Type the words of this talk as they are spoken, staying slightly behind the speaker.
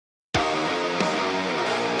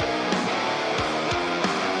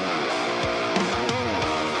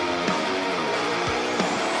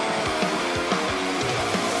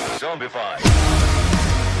be fine.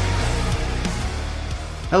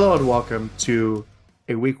 Hello and welcome to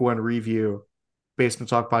a week one review Basement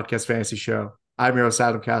Talk Podcast Fantasy Show. I'm your host,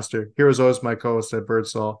 Adam Castor. Here as always, my co-host Ed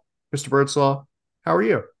Birdsall. Mr. Birdsall, how are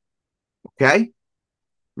you? Okay.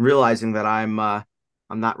 Realizing that I'm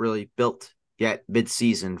not really built yet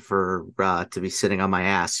mid-season for to be sitting on my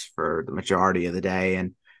ass for the majority of the day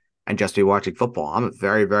and just be watching football. I'm a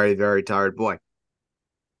very, very, very tired boy.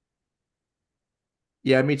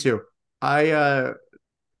 Yeah, me too. I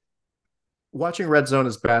watching Red Zone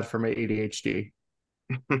is bad for my ADHD.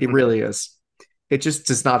 It really is. It just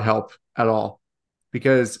does not help at all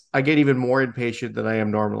because I get even more impatient than I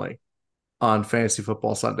am normally on fantasy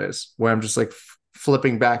football Sundays, where I'm just like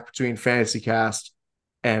flipping back between Fantasy Cast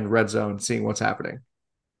and Red Zone, seeing what's happening.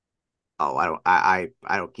 Oh, I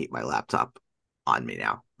don't keep my laptop on me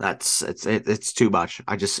now. It's too much.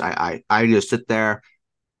 I just sit there,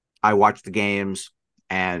 I watch the games,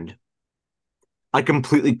 and I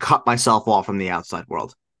completely cut myself off from the outside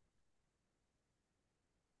world.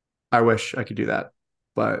 I wish I could do that,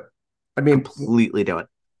 but I mean, Completely do it.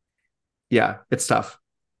 yeah, it's tough.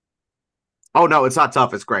 Oh no, it's not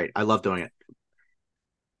tough. It's great. I love doing it.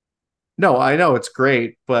 No, I know it's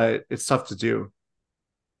great, but it's tough to do.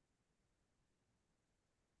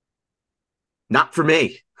 Not for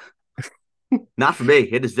me. Not for me.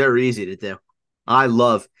 It is very easy to do. I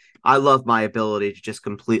love I love my ability to just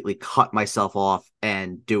completely cut myself off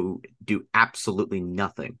and do absolutely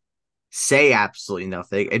nothing. Say absolutely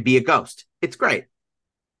nothing and be a ghost. It's great.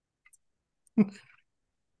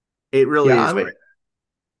 It really Yeah, is great.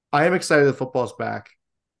 I am excited that football's back,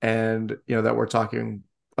 and that we're talking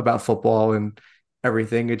about football and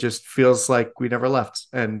everything. It just feels like we never left,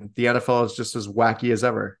 and the NFL is just as wacky as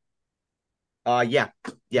ever. Yeah.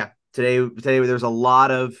 Yeah. Today there's a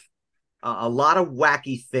lot of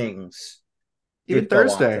wacky things Even did go on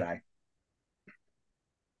Thursday, today.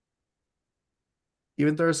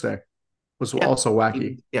 even Thursday was Yeah. also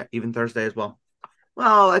wacky. Even Thursday as well.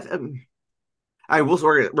 Well,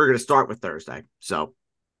 we're gonna start with Thursday. So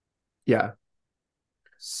Yeah,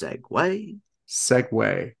 segue.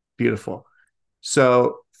 segue, beautiful.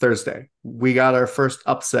 So Thursday, we got our first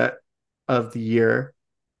upset of the year,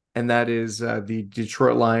 and that is the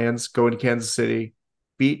Detroit Lions going to Kansas City,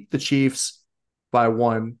 beat the Chiefs by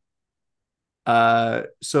one.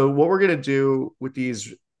 So what we're gonna do with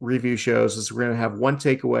these review shows is we're gonna have one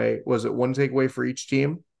takeaway. Was it one takeaway for each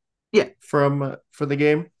team Yeah. from for the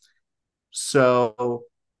game? So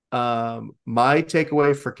my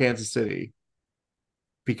takeaway for Kansas City,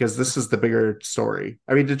 because this is the bigger story.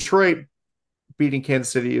 I mean, Detroit beating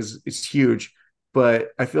Kansas City is huge,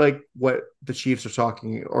 but I feel like what the Chiefs are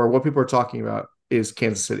talking or what people are talking about is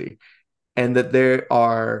Kansas City, and that they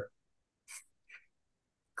are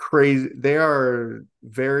crazy. They are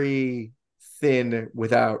very thin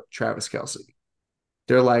without Travis Kelsey.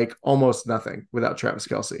 They're like almost nothing without Travis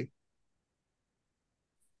Kelsey.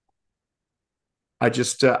 I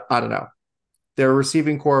don't know. Their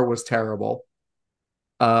receiving core was terrible.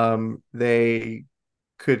 They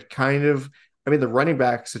could kind of, I mean, the running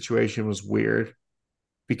back situation was weird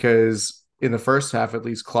because in the first half, at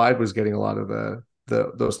least Clyde was getting a lot of the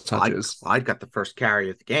those touches. I got the first carry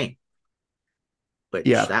of the game, which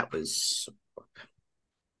Yeah, that was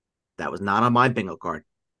not on my bingo card.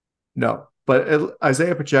 no, but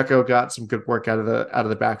Isaiah Pacheco got some good work out of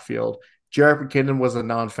the backfield. Jarrett McKinnon was a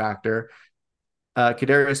non-factor.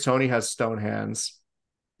 Kadarius Toney has stone hands.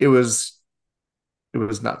 It was it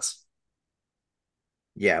was nuts.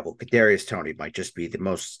 Yeah, well, Kadarius Toney might just be the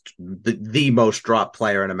most dropped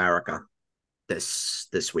player in America this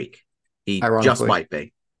week. He just Ironically, might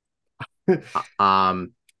be.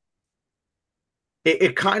 Um,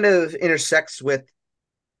 it kind of intersects with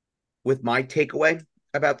my takeaway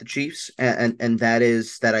about the Chiefs, and that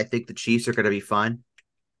is that I think the Chiefs are going to be fine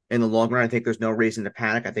in the long run. I think there's no reason to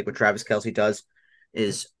panic. I think what Travis Kelsey does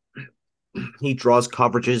is he draws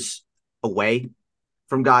coverages away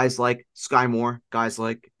from guys like Sky Moore, guys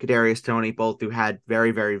like Kadarius Toney, both who had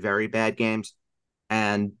very, very, very bad games.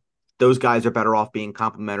 And those guys are better off being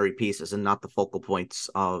complementary pieces and not the focal points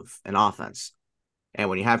of an offense. And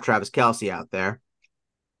when you have Travis Kelsey out there,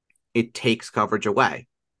 it takes coverage away.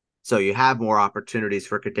 So you have more opportunities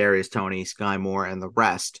for Kadarius Toney, Sky Moore, and the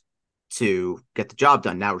rest to get the job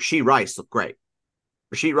done. Now, Rashee Rice looked great.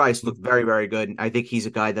 Rashee Rice looked very, very good. I think he's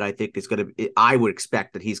a guy that I think is going to. I would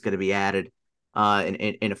expect that he's going to be added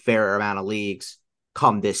in a fair amount of leagues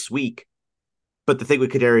come this week. But the thing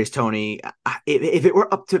with Kadarius Toney, if it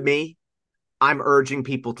were up to me, I'm urging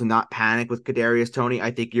people to not panic with Kadarius Toney.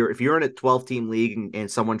 I think if you're in a 12 team league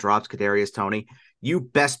and someone drops Kadarius Toney, you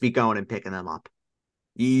best be going and picking them up.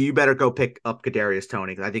 You better go pick up Kadarius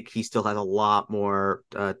Toney because I think he still has a lot more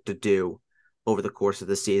to do over the course of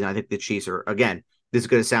the season. I think the Chiefs are again. This is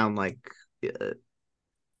going to sound uh,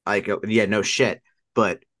 yeah, no shit,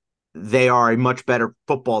 but they are a much better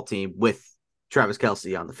football team with Travis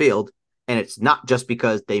Kelce on the field, and it's not just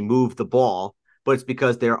because they move the ball, but it's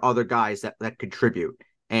because there are other guys that contribute.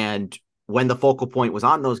 And when the focal point was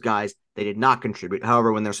on those guys, they did not contribute.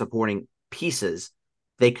 However, when they're supporting pieces,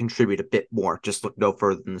 they contribute a bit more. Just look no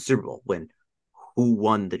further than the Super Bowl when who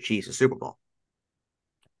won the Chiefs a Super Bowl?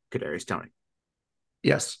 Kadarius Toney.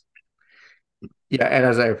 Yes. Yeah, and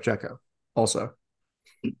Isaiah Pacheco also.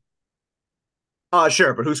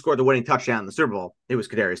 Sure, but who scored the winning touchdown in the Super Bowl? It was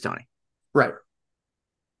Kadarius Toney. Right.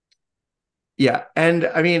 Yeah, and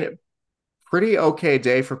I mean, pretty okay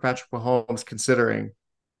day for Patrick Mahomes considering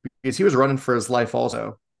because he was running for his life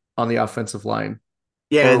also on the offensive line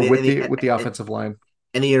Yeah, or with the and, offensive line.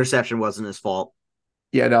 and the interception wasn't his fault.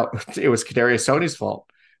 Yeah, no, it was Kadarius Toney's fault.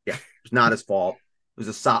 Yeah, it's not his fault. It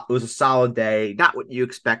was a solid day. Not what you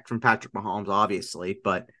expect from Patrick Mahomes, obviously,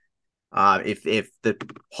 but if the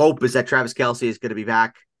hope is that Travis Kelce is going to be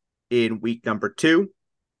back in week number 2,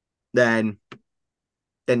 then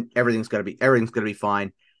everything's gonna be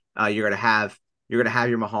fine. You're gonna have your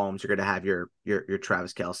Mahomes, you're gonna have your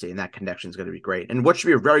Travis Kelce, and that connection is gonna be great. And what should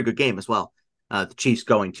be a very good game as well. The Chiefs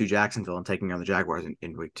going to Jacksonville and taking on the Jaguars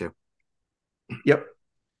in week 2. Yep.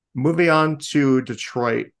 Moving on to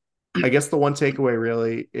Detroit. I guess the one takeaway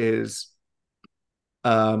really is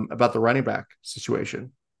about the running back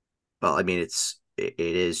situation. Well, I mean, it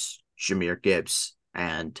is Jahmyr Gibbs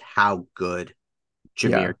and how good Yeah,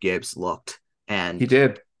 Jahmyr Gibbs looked. he And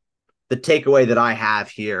did. the takeaway that I have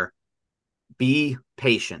here: be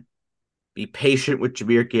patient. Be patient with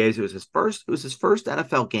Jahmyr Gibbs. It was his first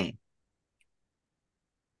NFL game.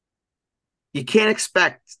 You can't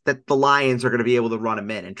expect that the Lions are going to be able to run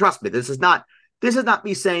him in. And trust me, this is not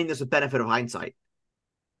me saying there's a benefit of hindsight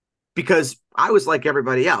because I was like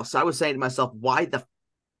everybody else. I was saying to myself, why the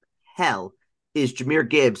hell is Jahmyr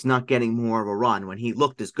Gibbs not getting more of a run when he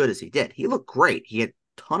looked as good as he did? He looked great. He had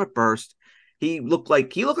a ton of burst. He looked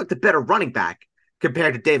like the better running back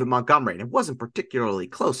compared to David Montgomery, and it wasn't particularly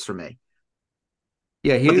close for me.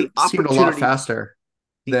 Yeah, But he seemed a lot faster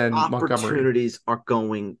the than Montgomery. opportunities are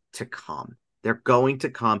going to come. They're going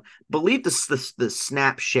to come. I believe the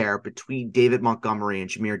snap share between David Montgomery and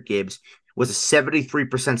Jahmyr Gibbs was a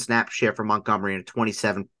 73% snap share for Montgomery and a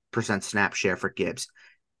 27% snap share for Gibbs.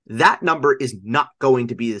 That number is not going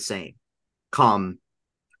to be the same come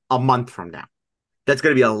a month from now. That's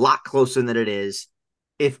going to be a lot closer than it is.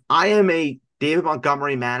 If I am a David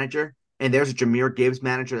Montgomery manager and there's a Jahmyr Gibbs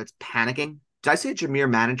manager that's panicking, did I say Jahmyr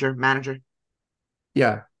manager?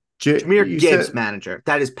 Yeah. Jahmyr You Gibbs said, manager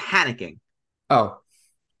that is panicking. oh,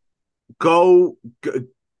 Go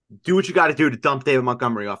do what you got to do to dump David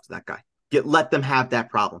Montgomery off to that guy. Let them have that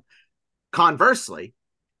problem. Conversely,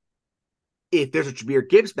 if there's a Jahmyr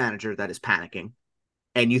Gibbs manager that is panicking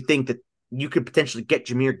and you think that you could potentially get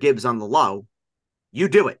Jahmyr Gibbs on the low, you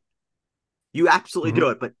do it. You absolutely do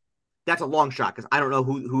mhm. it. But that's a long shot because I don't know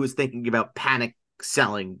who is thinking about panic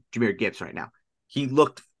selling Jahmyr Gibbs right now. He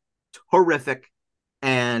looked horrific,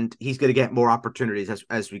 and he's going to get more opportunities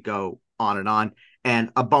as we go on and on.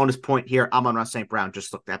 And a bonus point here: Amon-Ra St. Brown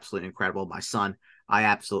just looked absolutely incredible. My son, I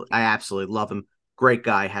absolutely love him. Great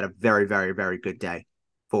guy. Had a very, very, very good day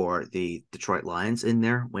for the Detroit Lions in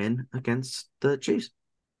their win against the Chiefs.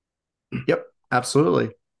 Yep, absolutely.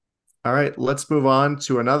 All right, let's move on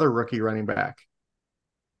to another rookie running back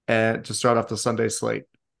and to start off the Sunday slate.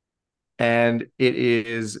 And it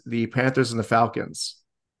is the Panthers and the Falcons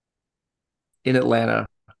in Atlanta.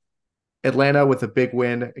 Atlanta with a big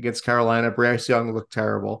win against Carolina. Bryce Young looked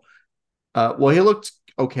terrible. Well, he looked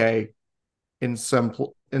okay in some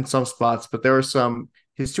spots, but there were some.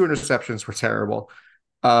 His two interceptions were terrible.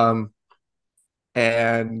 Um,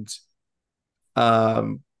 and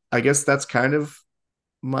I guess that's kind of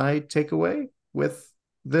my takeaway with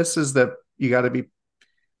this is that you got to be.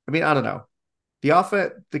 I mean, I don't know.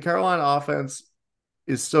 The Carolina offense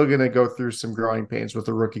is still going to go through some growing pains with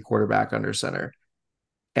a rookie quarterback under center.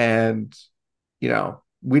 And,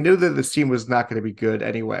 we knew that this team was not going to be good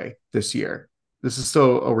anyway this year. This is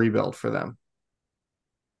still a rebuild for them.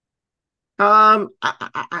 I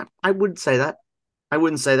wouldn't say that. I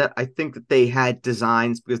wouldn't say that. I think that they had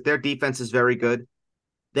designs because their defense is very good.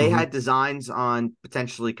 They Mm-hmm. had designs on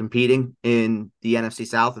potentially competing in the NFC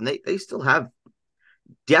South, and they still have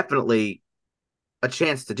definitely a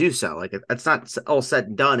chance to do so. Like it's not all said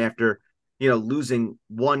and done after losing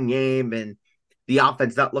one game and the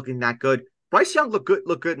offense not looking that good. Bryce Young looked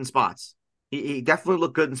good in spots. He definitely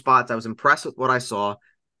looked good in spots. I was impressed with what I saw.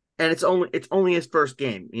 And it's only his first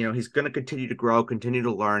game. He's going to continue to grow, continue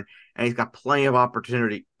to learn, and he's got plenty of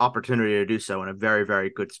opportunity to do so in a very,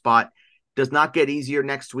 very good spot. Does not get easier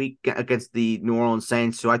next week against the New Orleans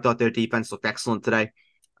Saints, so I thought their defense looked excellent today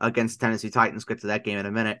against Tennessee Titans. Get to that game in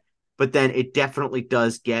a minute. But then it definitely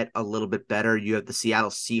does get a little bit better. You have the Seattle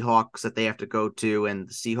Seahawks that they have to go to, and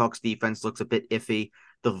the Seahawks defense looks a bit iffy.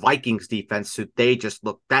 The Vikings defense,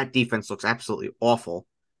 that defense looks absolutely awful.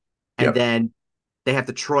 And Yep. then they have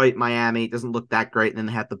Detroit, Miami. It doesn't look that great. And then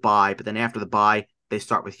they have the bye. But then after the bye, they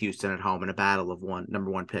start with Houston at home in a battle of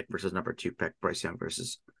number one pick versus number two pick, Bryce Young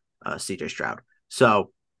versus CJ Stroud.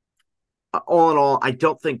 So all in all, I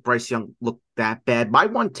don't think Bryce Young looked that bad. My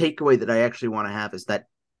one takeaway that I actually want to have is that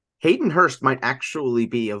Hayden Hurst might actually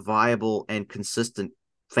be a viable and consistent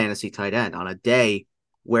fantasy tight end on a day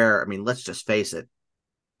where, I mean, let's just face it,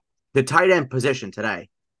 the tight end position today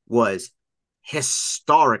was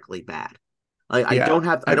historically bad. Like Yeah.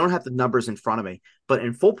 I don't have the numbers in front of me, but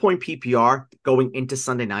in full point PPR going into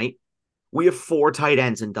Sunday night, we have four tight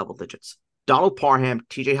ends in double digits. Donald Parham,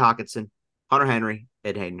 TJ Hawkinson, Hunter Henry,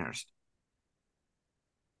 and Hayden Hurst.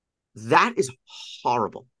 That is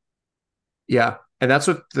horrible. Yeah. And that's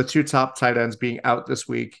what the two top tight ends being out this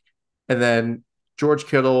week. And then George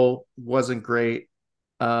Kittle wasn't great.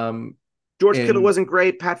 Um, George Kittle in wasn't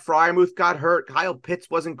great. Pat Fryermuth got hurt. Kyle Pitts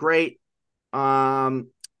wasn't great. Um,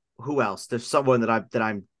 who else? There's someone that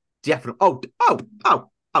I'm definitely. Oh.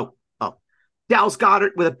 Dallas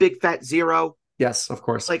Goddard with a big fat zero. yes, of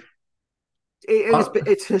course. Like it is, Uh,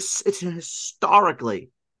 it's a historically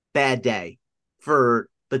bad day for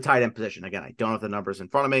the tight end position. Again, I don't have the numbers in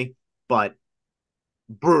front of me, but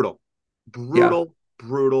brutal, yeah. brutal,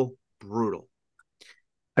 brutal, brutal.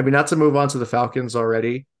 I mean, not to move on to the Falcons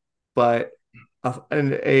already, but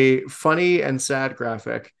a funny and sad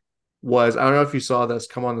graphic was, I don't know if you saw this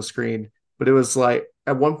come on the screen, but it was like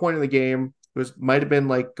at one point in the game, it was might have been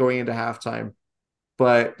like going into halftime,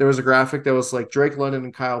 but there was a graphic that was like Drake London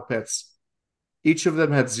and Kyle Pitts. Each of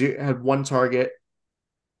them had one target,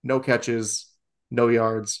 no catches, no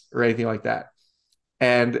yards, or anything like that.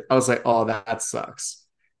 And I was like, oh, that sucks.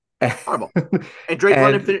 Horrible. And And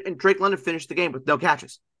Drake London finished the game with no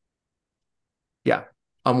catches. yeah,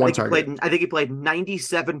 on one target. I think he played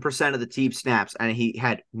 97% of the team snaps and he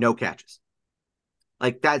had no catches.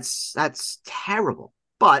 Like that's terrible.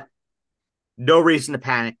 But no reason to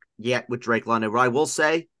panic yet with Drake London. What I will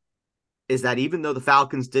say is that even though the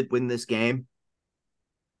Falcons did win this game,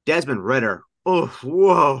 Desmond Ritter, oh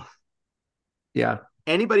whoa. Yeah,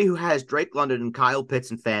 Anybody who has Drake London and Kyle Pitts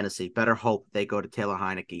in fantasy better hope they go to Taylor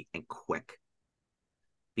Heineke and quick.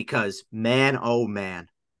 Because man, oh man,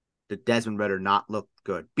 did Desmond Ritter not look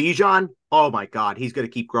good. Bijan, oh my God, he's going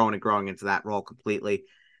to keep growing and growing into that role completely.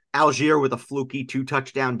 Algier with a fluky 2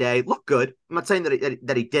 touchdown day looked good. I'm not saying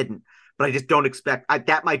that he didn't, but I just don't expect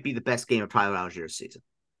that might be the best game of Tyler Algier's season,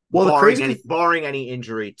 well, barring any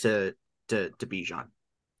injury to Bijan.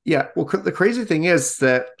 yeah, well, the crazy thing is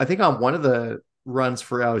that I think on one of the runs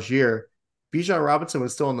for Algier, Bijan Robinson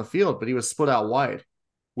was still on the field, but he was split out wide,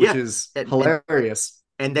 which Yeah, is and and hilarious.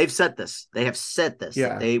 and they've said this. They have said this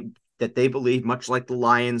Yeah, that they believe, much like the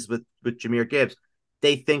Lions with Jahmyr Gibbs,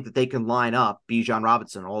 they think that they can line up Bijan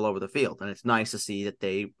Robinson all over the field, and it's nice to see that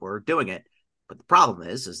they were doing it. But the problem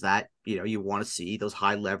is that you want to see those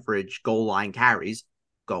high leverage goal line carries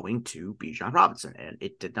going to Bijan Robinson, and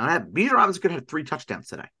it did not happen. Bijan Robinson could have 3 touchdowns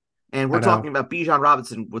today, and I we're talking know. about Bijan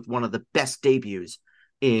Robinson with one of the best debuts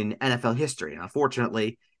in NFL history. And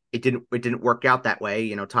unfortunately, it didn't work out that way.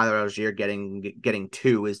 Tyler Algier getting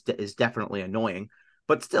two is definitely annoying,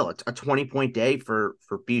 but still, it's a 20-point day for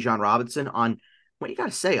Bijan Robinson on what you got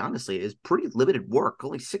to say honestly is pretty limited work.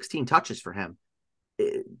 Only 16 touches for him.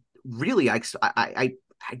 Really, I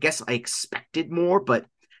guess I expected more, but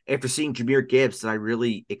after seeing Jahmyr Gibbs, did I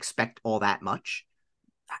really expect all that much?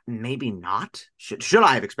 Maybe not. Should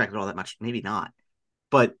I have expected all that much? Maybe not.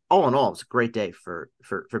 But all in all, it was a great day for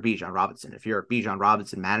Bijan Robinson. If you're a Bijan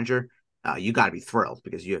Robinson manager, you got to be thrilled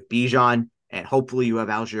because you have Bijan and hopefully you have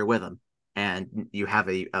Algier with him, and you have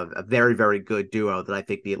a very very good duo that I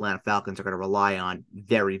think the Atlanta Falcons are going to rely on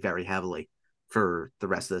very very heavily for the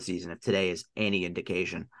rest of the season. If today is any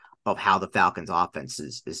indication of how the Falcons offense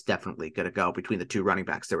is definitely going to go between the two running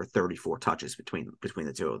backs, there were 34 touches between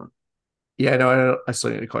the two of them. Yeah, no, I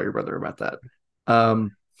still need to call your brother about that.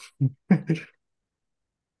 Um,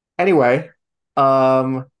 anyway,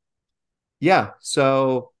 um, yeah,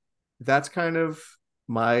 so that's kind of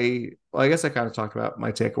well, I guess I kind of talked about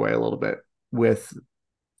my takeaway a little bit with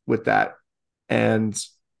with that. And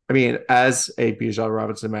I mean, as a Bijan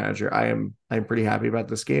Robinson manager, I'm pretty happy about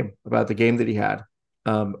this game, about the game that he had.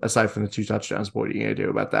 Aside from the 2 touchdowns, what are you gonna do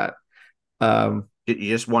about that? Um, You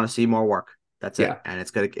just want to see more work. That's it, yeah. and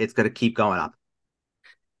it's gonna keep going up.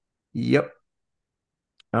 Yep.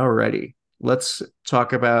 Alrighty. Let's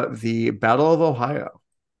talk about the Battle of Ohio.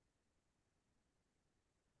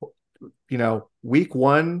 Week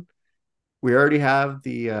one, we already have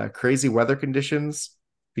the crazy weather conditions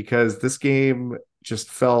because this game just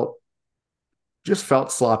felt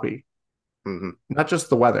sloppy. Mm-hmm. Not just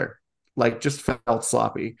the weather, like just felt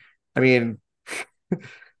sloppy. I mean,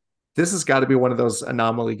 this has got to be one of those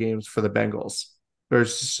anomaly games for the Bengals. Where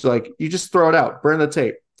it's just like you just throw it out, burn the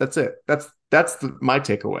tape. That's it. My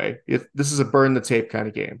takeaway. This is a burn the tape kind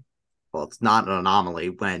of game. Well, it's not an anomaly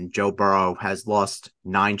when Joe Burrow has lost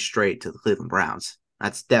 9 straight to the Cleveland Browns.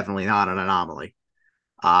 That's definitely not an anomaly.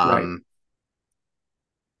 Right. Um,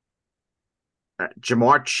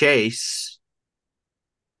 Jamar Chase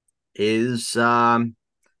is look.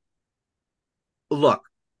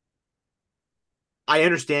 I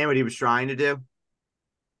understand what he was trying to do,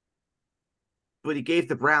 but he gave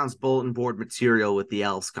the Browns bulletin board material with the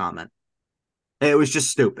else comment. It was just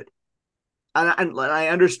stupid. And I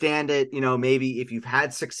understand it. Maybe if you've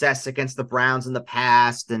had success against the Browns in the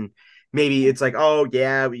past, and maybe it's like, oh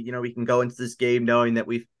yeah, we can go into this game knowing that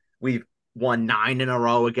we've won 9 in a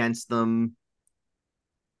row against them.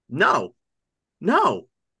 No, no,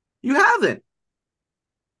 you haven't.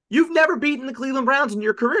 You've never beaten the Cleveland Browns in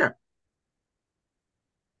your career.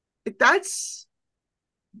 That's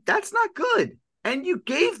that's not good. And you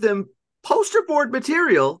gave them poster board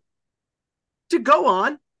material to go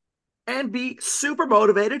on and be super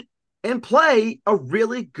motivated and play a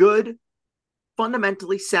really good,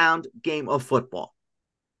 fundamentally sound game of football.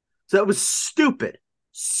 So it was stupid,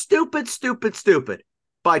 stupid, stupid, stupid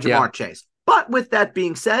by Yeah. Jamar Chase. But with that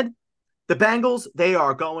being said, the Bengals, they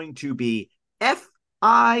are going to be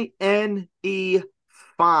FINE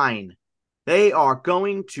fine. They are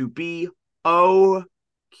going to be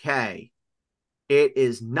okay. It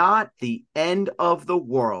is not the end of the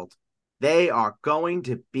world. They are going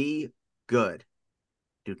to be good.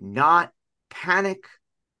 Do not panic.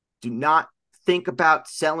 Do not think about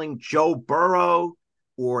selling Joe Burrow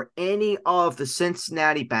or any of the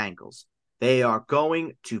Cincinnati Bengals. They are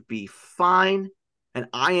going to be fine. And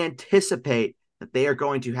I anticipate that they are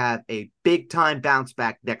going to have a big time bounce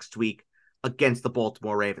back next week against the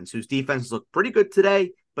Baltimore Ravens, whose defense looked pretty good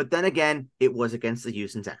today. But then again, it was against the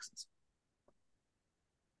Houston Texans.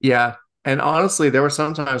 Yeah. And honestly, there were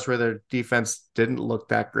some times where their defense didn't look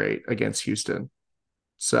that great against Houston.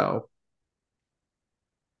 So,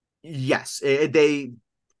 Yes,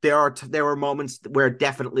 there were moments where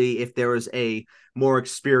definitely if there was a more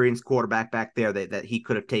experienced quarterback back there that he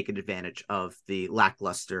could have taken advantage of the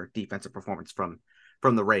lackluster defensive performance from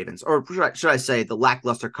the Ravens, or should I say the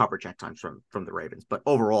lackluster coverage at times from the Ravens. But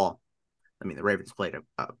overall, I mean, the Ravens played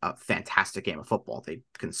a fantastic game of football. They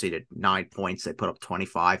conceded 9 points, they put up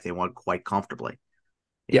 25, they won quite comfortably.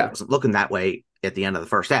 It yeah. wasn't looking that way at the end of the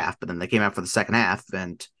first half, but then they came out for the second half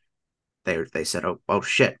and they said, oh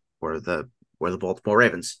shit, we're the Baltimore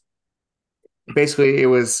Ravens. Basically, it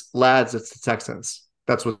was lads, it's the Texans.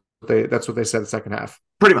 That's what they said the second half.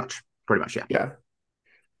 Pretty much, yeah. Yeah.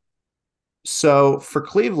 So for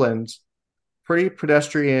Cleveland, pretty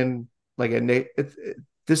pedestrian, like a Nick.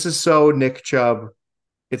 This is so Nick Chubb.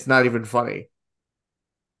 It's not even funny.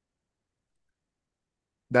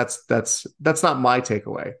 That's not my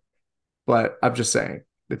takeaway, but I'm just saying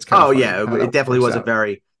it's kind of Oh funny yeah, how it that definitely works was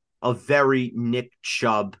a out. very Nick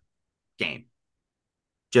Chubb game.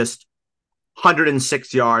 Just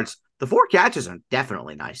 106 yards. The 4 catches are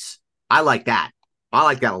definitely nice. I like that. I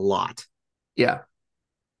like that a lot. Yeah.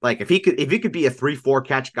 Like if he could be a 3-4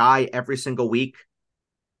 catch guy every single week,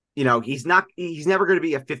 he's never going to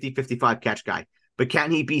be a 50-55 catch guy. But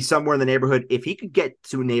can he be somewhere in the neighborhood? If he could get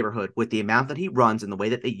to a neighborhood with the amount that he runs and the way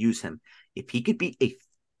that they use him, if he could be a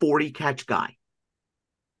 40 catch guy,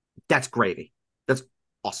 that's gravy. That's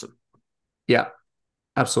awesome. Yeah.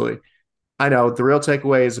 Absolutely. I know the real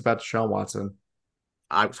takeaway is about Deshaun Watson.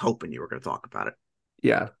 I was hoping you were going to talk about it.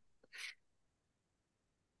 Yeah.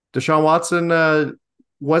 Deshaun Watson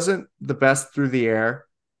wasn't the best through the air,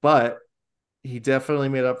 but he definitely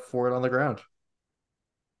made up for it on the ground.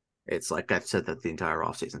 It's like I've said that the entire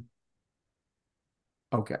offseason.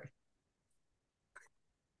 Okay.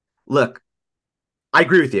 Look, I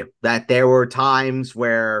agree with you that there were times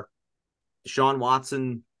where Deshaun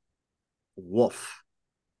Watson, woof,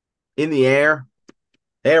 in the air,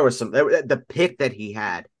 there was the pick that he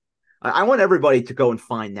had. I want everybody to go and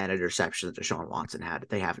find that interception that Deshaun Watson had if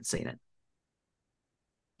they haven't seen it.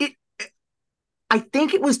 I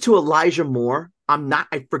think it was to Elijah Moore.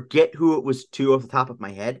 I forget who it was to off the top of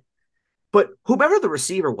my head, but whoever the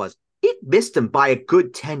receiver was, it missed him by a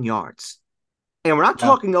good 10 yards. And we're not Yeah.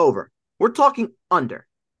 talking over, we're talking under.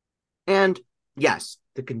 And yes,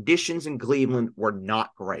 the conditions in Cleveland were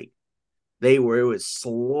not great. It was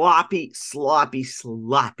sloppy, sloppy,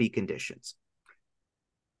 sloppy conditions.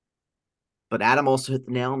 But Adam also hit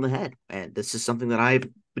the nail on the head. And this is something that I've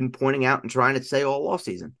been pointing out and trying to say all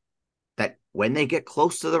offseason, that when they get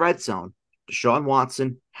close to the red zone, Deshaun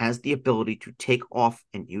Watson has the ability to take off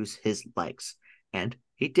and use his legs. And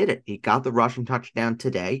he did it. He got the rushing touchdown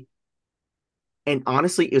today. And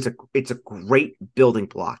honestly, it's a great building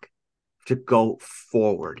block to go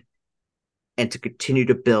forward and to continue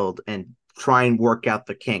to build and try and work out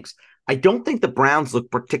the kinks. I don't think the Browns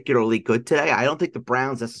look particularly good today. I don't think the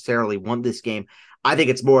Browns necessarily won this game. I think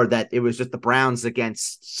it's more that it was just the Browns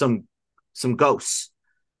against some ghosts,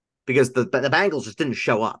 because the Bengals just didn't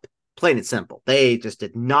show up. Plain and simple. They just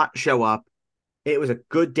did not show up. It was a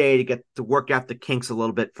good day to get to work out the kinks a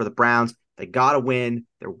little bit for the Browns. They got a win.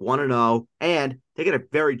 They're 1-0, and they get a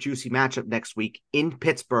very juicy matchup next week in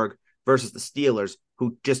Pittsburgh versus the Steelers,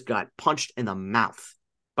 who just got punched in the mouth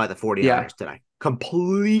by the Yeah. 49ers today.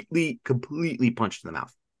 Completely punched in the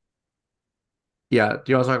mouth. Yeah.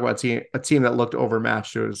 Do you want to talk about a team that looked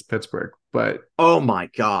overmatched? It was Pittsburgh, but Oh my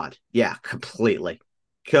God. Yeah, completely.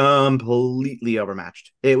 Completely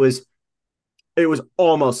overmatched. It was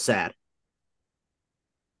almost sad.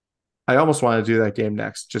 I almost want to do that game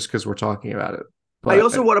next just because we're talking about it. I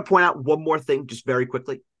also But want to point out one more thing just very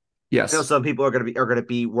quickly. I know yes, some people are gonna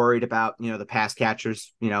be worried about the pass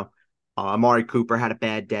catchers. Amari Cooper had a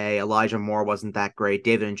bad day. Elijah Moore wasn't that great.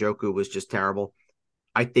 David Njoku was just terrible.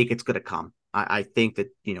 I think it's gonna come. I think that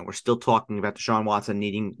we're still talking about Deshaun Watson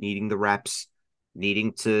needing the reps,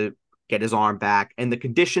 needing to get his arm back, and the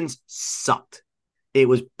conditions sucked. It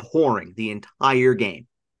was pouring the entire game.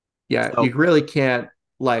 yeah, So you really can't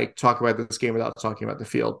like talk about this game without talking about the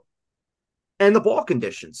field. and the ball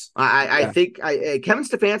conditions. I Yeah, think Kevin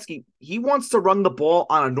Stefanski, he wants to run the ball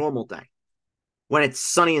on a normal day when it's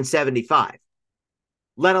sunny and 75,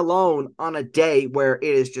 let alone on a day where it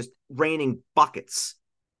is just raining buckets.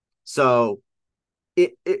 So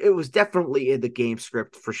it was definitely in the game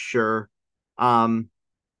script for sure. Um,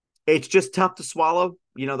 it's just tough to swallow.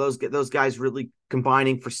 Those guys really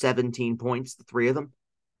combining for 17 points, the three of them.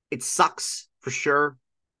 It sucks for sure.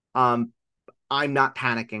 Um, I'm not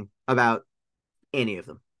panicking about any of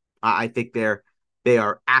them. I think they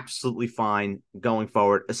are absolutely fine going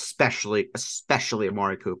forward, especially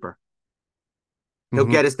Amari Cooper. He'll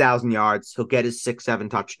hmm get his 1,000 yards. He'll get his 6, 7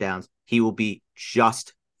 touchdowns. He will be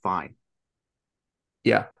just fine.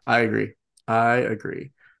 yeah, I agree. I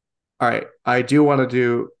agree. All right, I do want to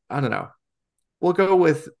do. I don't know. We'll go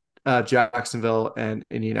with Jacksonville and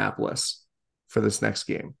Indianapolis for this next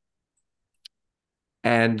game.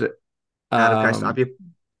 And Adam, can I stop um, you?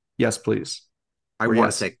 yes, please. I Or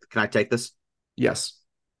want to yes, take. Can I take this? yes.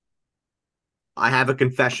 I have a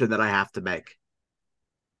confession that I have to make.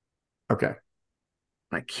 Okay.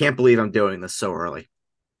 I can't believe I'm doing this so early.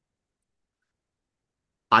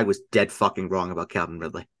 I was dead fucking wrong about Calvin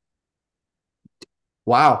Ridley.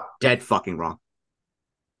 Wow, Dead fucking wrong.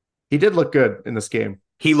 he did look good in this game.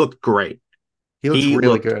 He looked great. He looked He really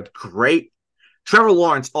looked good. great. Trevor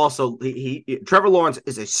Lawrence also. Trevor Lawrence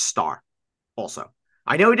is a star. Also,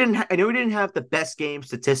 I know he didn't have the best game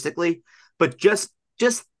statistically, but just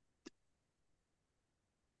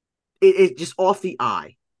it just off the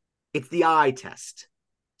eye. It's the eye test.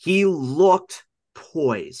 He looked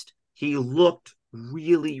poised. He looked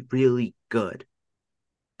really, really good.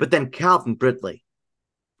 But then Calvin Ridley,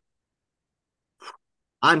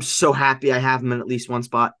 I'm so happy I have him in at least one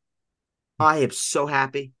spot. I am so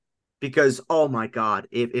happy because oh my god,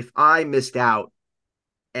 if I missed out,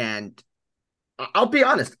 and I'll be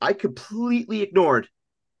honest, I completely ignored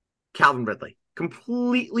Calvin Ridley.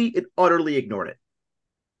 Completely and utterly ignored it.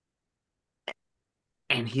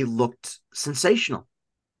 And he looked sensational.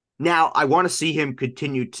 Now I want to see him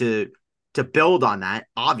continue to build on that,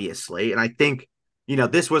 obviously, and I think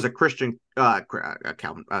this was a Christian Kirk.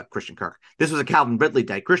 This was a Calvin Ridley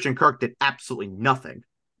day. Christian Kirk did absolutely nothing,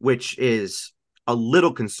 which is a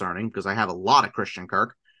little concerning because I have a lot of Christian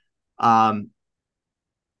Kirk. Um,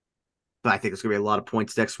 but I think it's going to be a lot of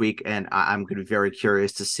points next week, and I'm going to be very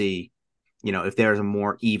curious to see, if there's a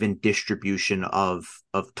more even distribution of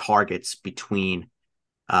targets between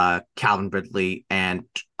Calvin Ridley and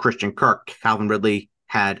Christian Kirk. Calvin Ridley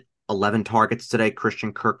had 11 targets today.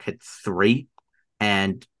 Christian Kirk had 3,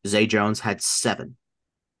 and Zay Jones had 7.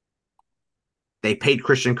 They paid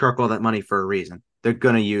Christian Kirk all that money for a reason. They're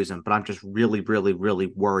going to use him, but I'm just really, really, really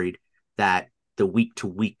worried that the week to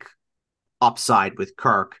week upside with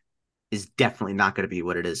Kirk is definitely not going to be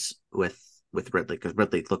what it is with Ridley, because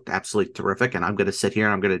Ridley looked absolutely terrific. And I'm going to sit here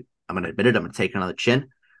and I'm going to admit it. I'm going to take another chin.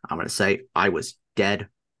 I'm going to say I was dead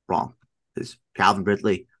wrong, because Calvin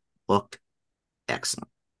Ridley looked excellent.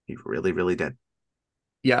 He really, really did.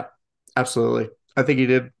 Yeah, absolutely. I think he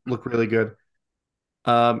did look really good.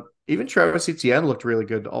 Even Travis Etienne looked really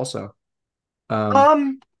good also. Um,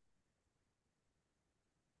 Um,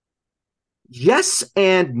 yes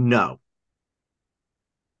and no.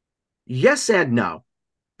 Yes and no.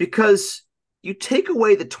 Because you take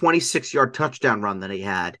away the 26-yard touchdown run that he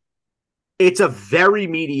had, it's a very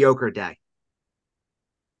mediocre day.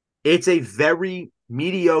 It's a very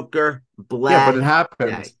mediocre, yeah, blah but it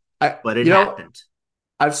happened. day. But it You know, happened.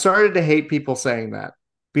 I've started to hate people saying that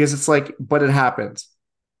because it's like, but it happened.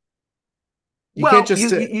 You can't Well,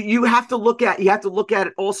 just, you have to look at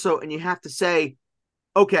it also, and you have to say,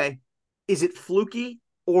 okay, is it fluky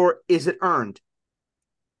or is it earned?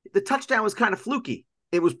 The touchdown was kind of fluky.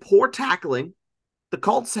 It was poor tackling. The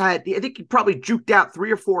Colts had, I think he probably juked out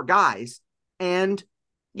 3 or 4 guys, and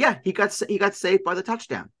yeah, he got saved by the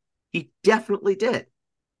touchdown. He definitely did.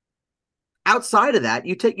 Outside of that,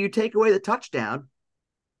 you take away the touchdown,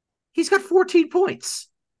 he's got 14 points,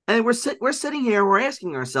 and we're sitting here, we're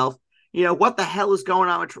asking ourselves, what the hell is going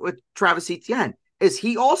on with Travis Etienne? Is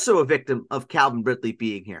he also a victim of Calvin Ridley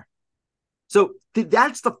being here? So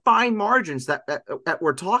that's the fine margins that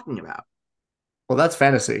we're talking about. well, that's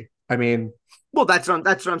fantasy. I mean, Well, that's what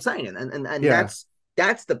I'm saying, and yeah,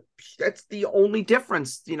 that's the only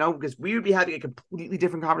difference, because we would be having a completely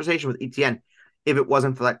different conversation with Etienne if it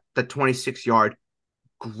wasn't for that 26-yard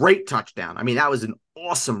great touchdown. I mean, that was an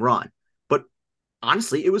awesome run, but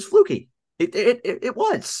honestly, it was fluky. It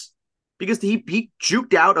was, because he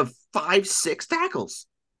juked out of 5-6 tackles,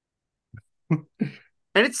 and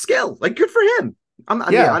it's skill. Like, good for him. I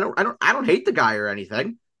mean, yeah. I don't hate the guy or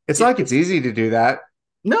anything. It's not It, like it's it's easy to do that.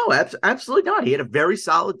 No, absolutely not. He had a very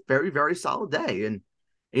solid, very, very solid day. And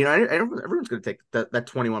everyone's going to take that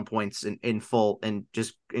 21 points in full and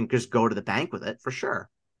just go to the bank with it for sure.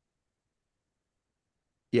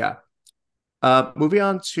 Yeah. Moving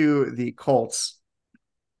on to the Colts.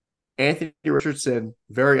 Anthony Richardson,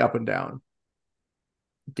 very up and down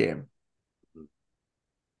game.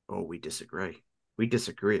 Oh, we disagree. We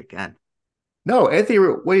disagree again. No, Anthony,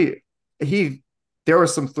 wait, he, there were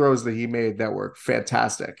some throws that he made that were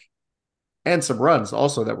fantastic and some runs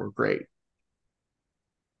also that were great.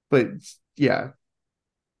 But yeah,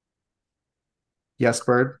 yes,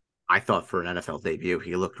 Bird. I thought for an NFL debut,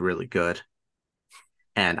 he looked really good.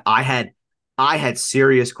 And I had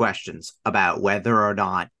serious questions about whether or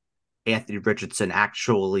not Anthony Richardson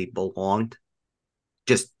actually belonged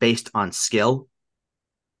just based on skill.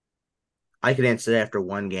 I could answer that after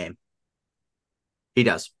one game. He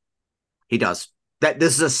does. He does. That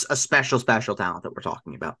this is a special, special talent that we're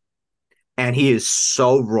talking about. And he is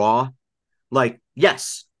so raw. Like,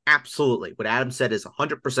 yes, absolutely. What Adam said is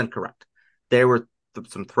 100% correct. There were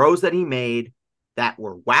some throws that he made that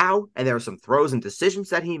were wow, and there were some throws and decisions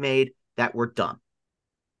that he made that were dumb.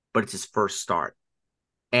 But it's his first start,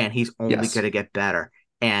 and he's only going Yes. to get better.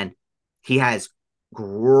 And he has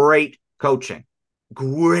great coaching,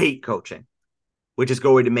 which is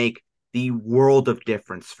going to make the world of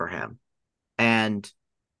difference for him. And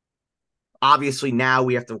obviously now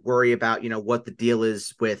we have to worry about, what the deal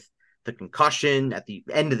is with the concussion at the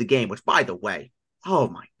end of the game, which, by the way, oh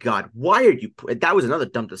my God, why are you, that was another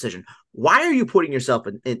dumb decision. Why are you putting yourself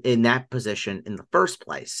in that position in the first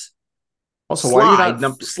place? Also, why are you Slide,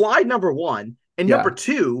 not? slide number one. And number Yeah.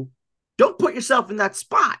 two, don't put yourself in that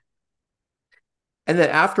spot. And then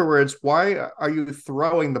afterwards, why are you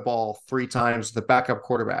throwing the ball 3 times to the backup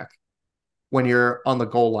quarterback when you're on the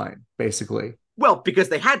goal line, basically? Well, because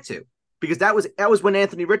they had to, because that was when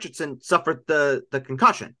Anthony Richardson suffered the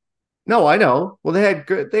concussion. No, I know. Well, they had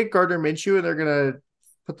Gardner Minshew, and they're gonna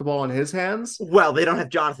put the ball in his hands. Well, they don't have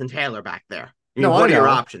Jonathan Taylor back there. I mean, No, I what are your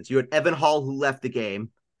know. options? You had Evan Hall, who left the game.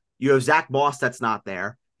 You have Zach Moss, that's not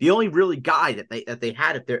there. The only really guy that they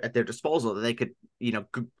had at their disposal that they could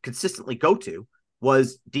consistently go to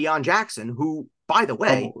was Deion Jackson, who, by the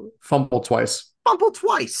way, Fumble twice. fumbled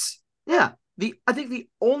twice. Yeah, I think the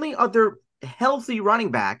only other healthy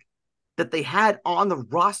running back that they had on the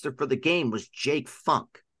roster for the game was Jake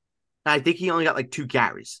Funk. And I think he only got like 2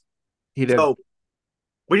 carries. He did. So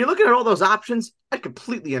when you're looking at all those options, I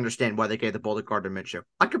completely understand why they gave the ball to Gardner Minshew.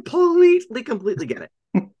 I completely get it.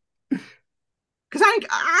 Because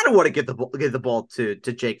I don't want to give the ball to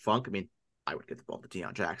Jake Funk. I mean, I would get the ball to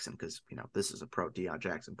Deion Jackson because, this is a pro Deion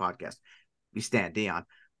Jackson podcast. We stand Deion.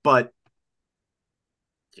 But,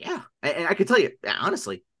 yeah. And I can tell you,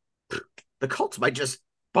 honestly, the Colts might just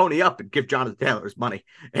pony up and give Jonathan Taylor his money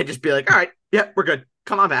and just be like, all right, yeah, we're good.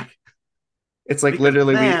 Come on back. It's like Because,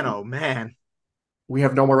 literally man, oh, man. we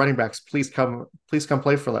have no more running backs. Please come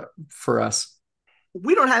play for us.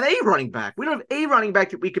 We don't have a running back. We don't have a running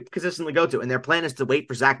back that we could consistently go to. And their plan is to wait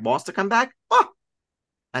for Zach Moss to come back. Oh,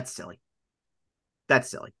 that's silly. That's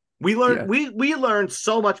silly. We learned Yeah. we learned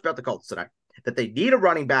so much about the Colts today that they need a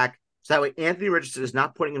running back so that way Anthony Richardson is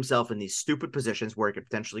not putting himself in these stupid positions where he could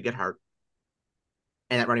potentially get hurt.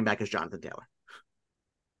 And that running back is Jonathan Taylor.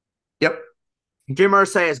 Yep. Jim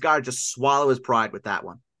Irsay has got to just swallow his pride with that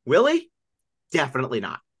one. Will he? Definitely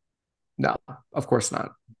not. No, of course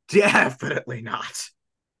not. Definitely not.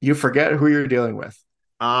 You forget who you're dealing with.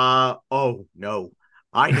 Oh no.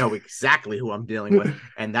 I know exactly who I'm dealing with,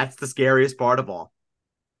 and that's the scariest part of all.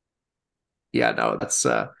 Yeah, no, that's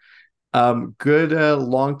good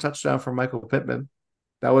long touchdown from Michael Pittman.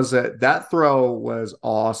 That throw was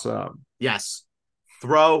awesome. Yes.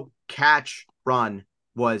 Throw, catch, run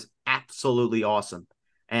was absolutely awesome.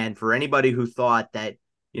 And for anybody who thought that,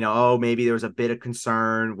 maybe there was a bit of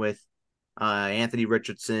concern with Anthony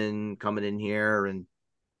Richardson coming in here and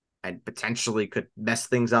potentially could mess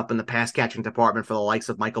things up in the pass catching department for the likes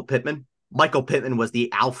of Michael Pittman. Michael Pittman was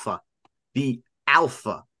the alpha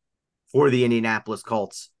for the Indianapolis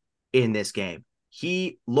Colts in this game.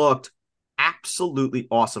 He looked absolutely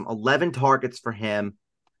awesome. 11 targets for him,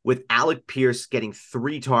 with Alec Pierce getting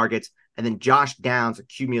 3 targets, and then Josh Downs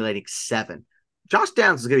accumulating 7. Josh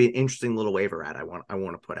Downs is going to be an interesting little waiver ad I want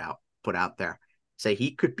to put out there. Say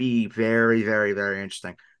he could be very, very, very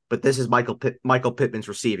interesting. But this is Michael Pittman's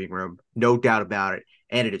receiving room, no doubt about it.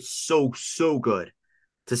 And it is so, so good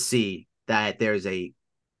to see that there's a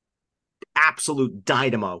absolute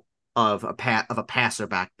dynamo of a passer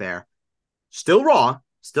back there. Still raw.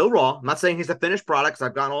 I'm not saying he's a finished product, because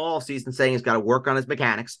I've gone all season saying he's got to work on his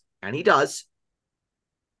mechanics, and he does.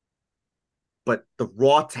 But the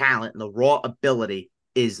raw talent and the raw ability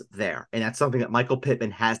is there. And that's something that Michael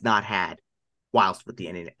Pittman has not had whilst with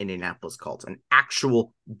the Indianapolis Colts. An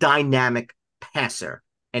actual dynamic passer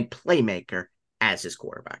and playmaker as his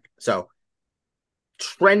quarterback. So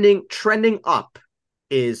trending up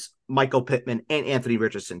is Michael Pittman and Anthony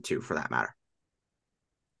Richardson too, for that matter.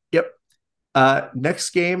 Yep.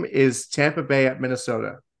 Next game is Tampa Bay at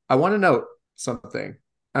Minnesota. I want to note something.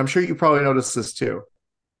 I'm sure you probably noticed this too.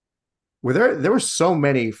 There were so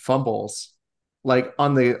many fumbles, like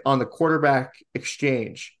on the quarterback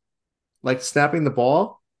exchange, like snapping the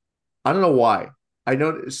ball. I don't know why. I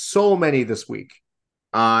noticed so many this week.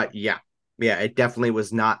 Yeah. It definitely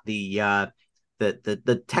was not the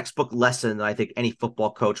textbook lesson that I think any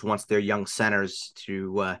football coach wants their young centers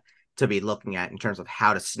to be looking at in terms of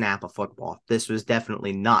how to snap a football. This was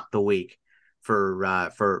definitely not the week for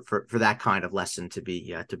that kind of lesson to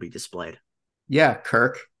be displayed. Yeah,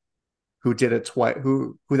 Kirk, who did it twice,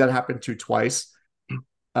 who that happened to twice.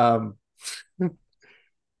 Um,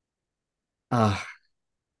 the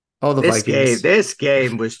Vikings. This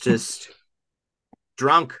game was just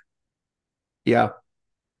drunk. Yeah,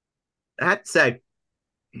 I have to say,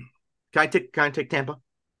 can I take Tampa?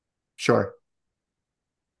 sure.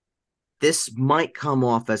 This might come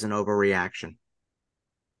off as an overreaction.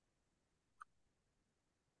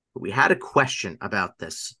 But we had a question about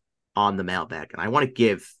this on the mailbag, and I want to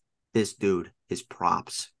give this dude his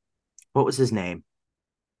props. What was his name?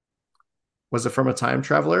 Was it from a time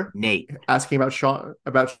traveler? Nate. Asking about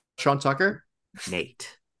Sean Tucker?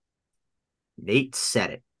 Nate said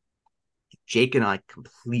it. Jake and I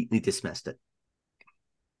completely dismissed it.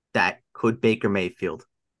 That could Baker Mayfield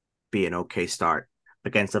be an okay start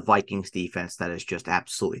against a Vikings defense that is just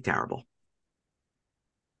absolutely terrible?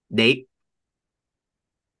 Nate,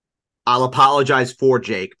 I'll apologize for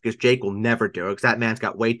Jake, because Jake will never do it, because that man's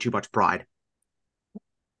got way too much pride.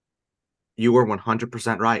 You were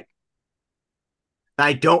 100% right.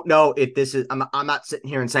 I don't know if this is, I'm not sitting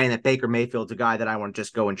here and saying that Baker Mayfield's a guy that I want to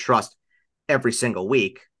just go and trust every single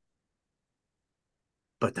week.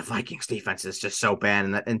 But the Vikings defense is just so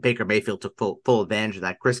bad, and Baker Mayfield took full advantage of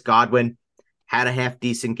that. Chris Godwin had a half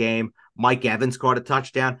decent game. Mike Evans caught a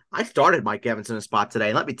touchdown. I started Mike Evans in a spot today,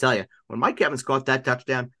 and let me tell you, when Mike Evans caught that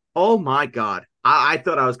touchdown, oh my God, I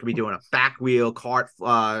thought I was going to be doing a back wheel,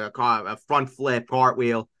 a front flip,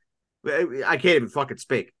 cartwheel. I can't even fucking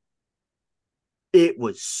speak. It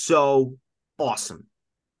was so awesome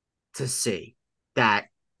to see that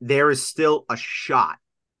there is still a shot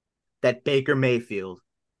that Baker Mayfield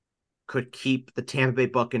could keep the Tampa Bay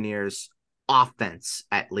Buccaneers offense,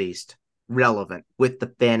 at least, relevant with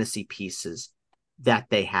the fantasy pieces that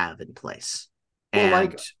they have in place. Well, And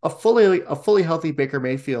like a fully healthy Baker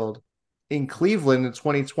Mayfield in Cleveland in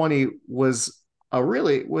 2020 was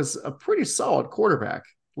a pretty solid quarterback,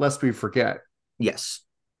 lest we forget. yes,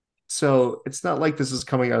 So it's not like this is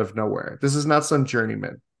coming out of nowhere. This is not some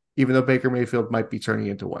journeyman, even though Baker Mayfield might be turning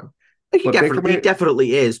into one. he But Baker definitely he May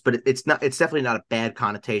definitely is, but it's not. It's definitely not a bad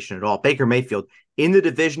connotation at all. Baker Mayfield in the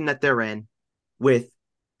division that they're in, with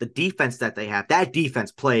the defense that they have, that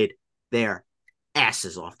defense played their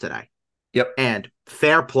asses off today. Yep. And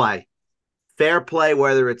fair play,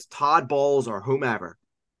 whether it's Todd Bowles or whomever,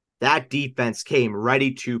 that defense came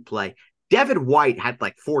ready to play. Devin White had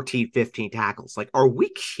like 14, 15 tackles. Like, are we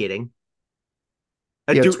kidding?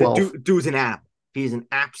 A Yeah, dude, a 12. dude, dude's an animal. He's an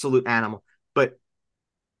absolute animal. But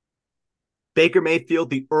Baker Mayfield,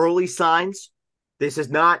 the early signs, this is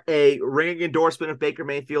not a ringing endorsement of Baker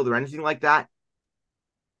Mayfield or anything like that.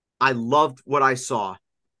 I loved what I saw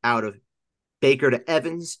out of Baker to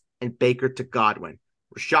Evans and Baker to Godwin.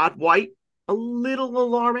 Rashad White, a little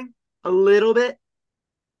alarming, a little bit,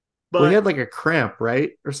 Well, he but had like a cramp,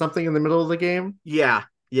 right? Or something in the middle of the game. yeah,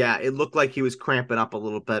 it looked like he was cramping up a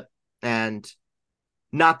little bit, and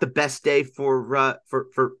not the best day for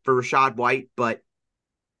Rashad White, but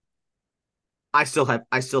I still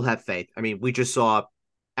have faith. I mean, we just saw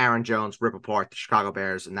Aaron Jones rip apart the Chicago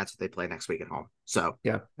Bears, and that's what they play next week at home. So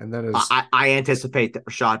Yeah, and that is I anticipate that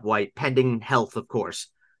Rashad White, pending health, of course,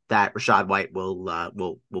 that Rashad White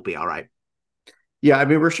will be all right. yeah, I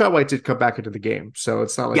mean Rashad White did come back into the game, so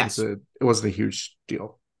it's not like Yes. it wasn't a huge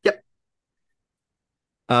deal. Yep.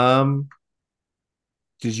 Um,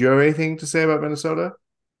 did you have anything to say about Minnesota?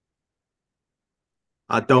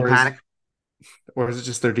 Don't Or is panic. or is it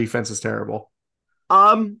just their defense is terrible?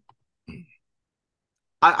 Um,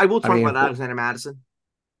 I will I talk mean, about Alexander Madison.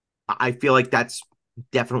 I feel like that's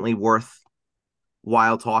definitely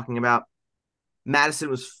worthwhile talking about. Madison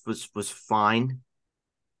was fine.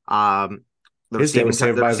 Um, his day was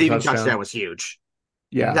saved the by the receiving touchdown touchdown. was huge.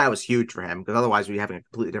 Yeah. That was huge for him because otherwise we'd be having a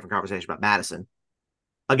completely different conversation about Madison.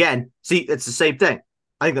 Again, see, it's the same thing.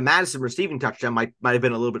 I think the Madison receiving touchdown might have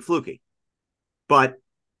been a little bit fluky, but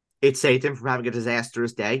it saved him from having a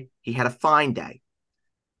disastrous day. He had a fine day.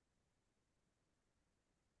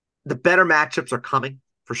 The better matchups are coming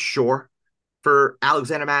for sure for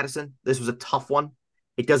Alexander Madison. This was a tough one.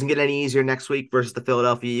 It doesn't get any easier next week versus the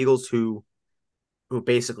Philadelphia Eagles, who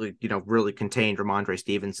basically really contained Ramondre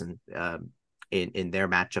Stevenson in their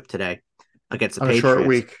matchup today against the On a short Patriots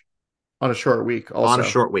week. On a short week on a also.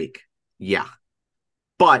 short week. Yeah,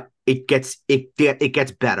 but it gets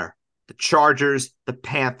better. The Chargers, the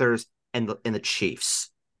Panthers, and the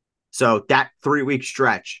Chiefs. So that 3 week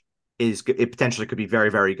stretch it potentially could be very,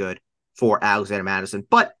 very good for Alexander Madison.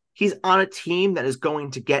 But he's on a team that is going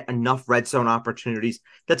to get enough red zone opportunities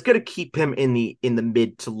that's going to keep him in the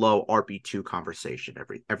mid to low RB2 conversation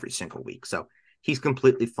every single week. So he's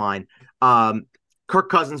completely fine. Kirk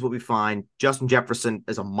Cousins will be fine. Justin Jefferson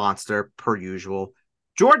is a monster per usual.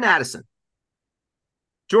 Jordan Addison.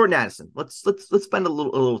 Jordan Addison. Let's spend a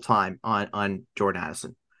little time on Jordan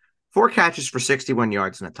Addison. 4 catches for 61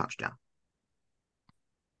 yards and a touchdown.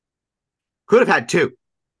 Could have had two.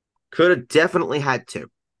 Could have definitely had two.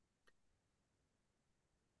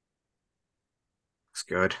 Looks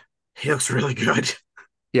good. He looks really good.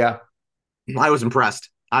 Yeah. I was impressed.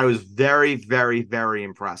 I was very, very, very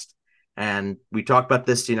impressed. And we talked about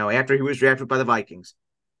this, after he was drafted by the Vikings,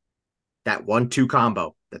 that 1-2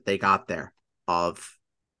 combo that they got there of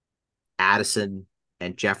Addison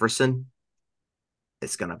and Jefferson,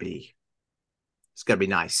 it's gonna be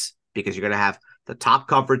nice because you're gonna have the top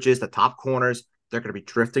coverages, the top corners, they're gonna be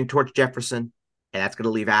drifting towards Jefferson, and that's gonna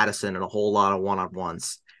leave Addison in a whole lot of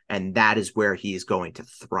one-on-ones. And that is where he's going to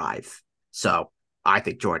thrive. So I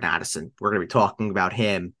think Jordan Addison, we're gonna be talking about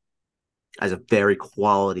him as a very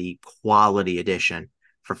quality addition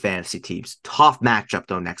for fantasy teams. Tough matchup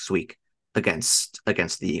though next week against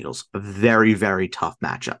the Eagles. A very, very tough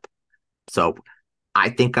matchup. So I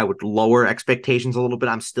think I would lower expectations a little bit.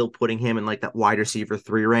 I'm still putting him in like that wide receiver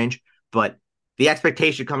 3 range, but the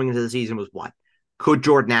expectation coming into the season was what? Could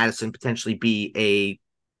Jordan Addison potentially be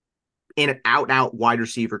in an out wide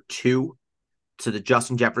receiver 2 to the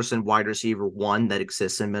Justin Jefferson wide receiver 1 that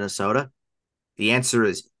exists in Minnesota? The answer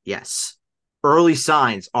is yes. Early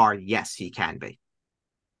signs are yes, he can be.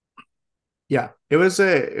 Yeah. It was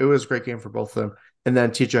a great game for both of them. And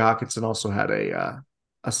then TJ Hawkinson also had a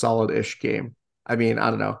solid-ish game. I mean, I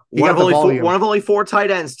don't know. He One got of the only four, volume. one of only four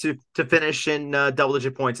tight ends to finish in double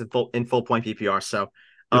digit points in full point PPR. So,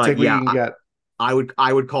 You'll take what you yeah, can get. I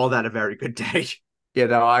would call that a very good day.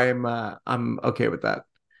 No, I'm okay with that.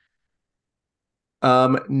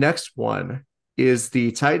 Next one is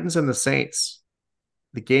the Titans and the Saints.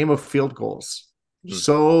 The game of field goals. Hmm.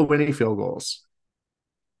 So many field goals.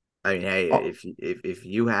 I mean, hey, Oh, if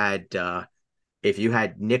you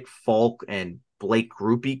had Nick Folk and Blake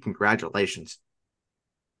Groupie, congratulations.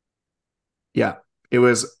 yeah. It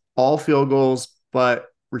was all field goals, but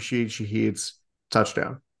Rashid Shaheed's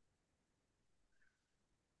touchdown.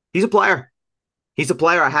 He's a player. He's a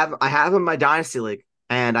player. I have him in my dynasty league,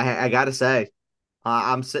 and I gotta say,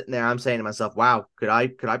 I'm sitting there. I'm saying to myself, "Wow, could I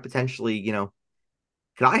potentially,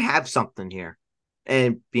 could I have something here?"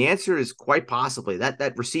 And the answer is quite possibly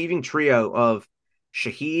that receiving trio of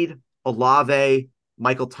Shaheed, Olave,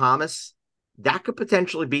 Michael Thomas, that could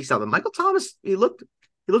potentially be something. Michael Thomas, he looked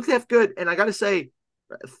half good, and I got to say,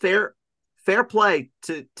 fair fair play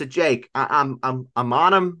to Jake. I'm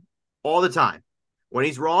on him all the time. When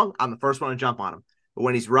he's wrong, I'm the first one to jump on him. But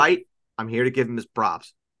when he's right, I'm here to give him his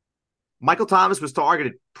props. Michael Thomas was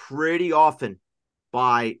targeted pretty often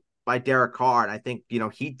by Derek Carr, and I think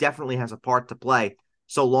he definitely has a part to play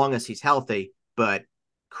so long as he's healthy. But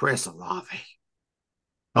Chris Olave,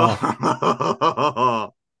 Oh,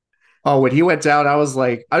 oh, oh, when he went down, I was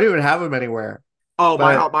like, I don't even have him anywhere. my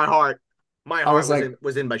But heart, my heart, my I heart was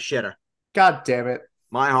was like, in my shitter. God damn it.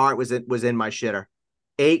 My heart was in my shitter.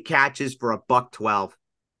 8 catches for a buck 12.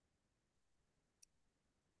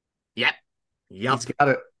 Yep, He's yep. got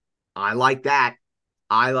it. I like that.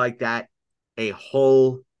 I like that a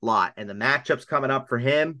whole lot. And the matchups coming up for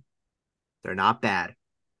him, they're not bad.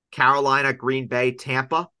 Carolina, Green Bay,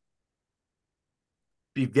 Tampa.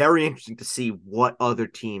 Be very interesting to see what other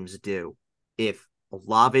teams do. If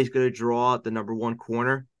Olave is going to draw the number one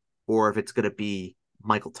corner, or if it's going to be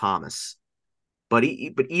Michael Thomas. But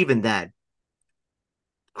even then,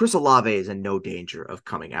 Chris Olave is in no danger of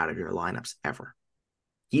coming out of your lineups ever.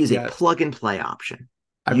 He is a Yeah, plug and play option.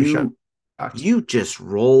 I'd be You shocked. you just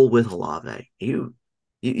roll with Olave. You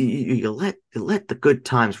let the good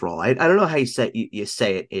times roll. I don't know how you say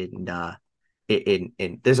it in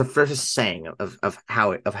there's a saying of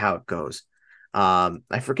how it goes.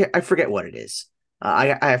 I forget what it is.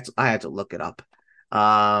 I have to look it up.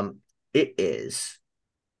 It is.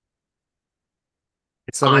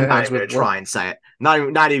 It's something I'm that not ends even with gonna try and say it. Not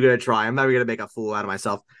even gonna try. I'm never gonna make a fool out of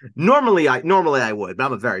myself. Normally I would, but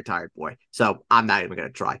I'm a very tired boy, so I'm not even gonna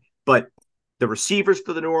try. But the receivers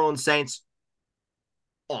for the New Orleans Saints,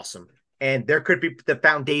 awesome, and there could be the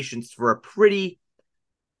foundations for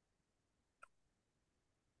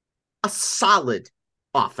a solid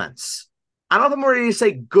offense. I don't know if I'm ready to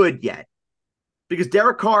say good yet because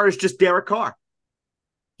Derek Carr is just Derek Carr.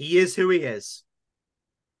 He is who he is.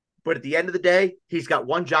 But at the end of the day, he's got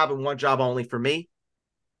one job and one job only for me: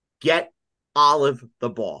 get Olive the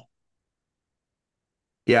ball.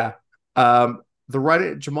 yeah. The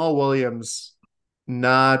right Jamal Williams,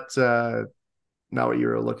 not not what you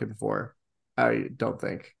were looking for. I don't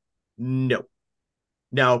think. No,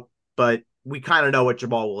 no, but we kind of know what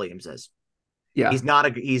Jamal Williams is. Yeah. He's not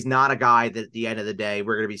a guy that at the end of the day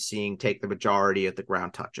we're going to be seeing take the majority of the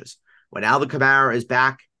ground touches. When Alvin Kamara is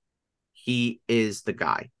back, he is the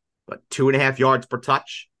guy. But 2.5 yards per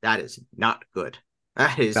touch, that is not good.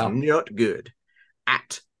 That is No. not good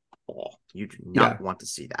at all. You do not Yeah. want to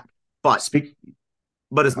see that. But Speak.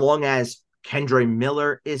 but as long as Kendre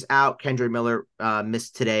Miller is out, Kendre Miller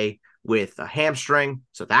missed today with a hamstring,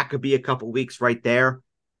 so that could be a couple weeks right there.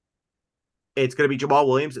 It's going to be Jamal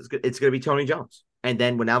Williams. It's going to be Tony Jones. And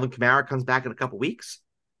then when Alvin Kamara comes back in a couple weeks,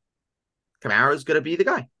 Kamara is going to be the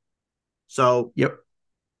guy. So Yep.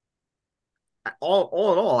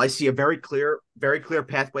 all in all, I see a very clear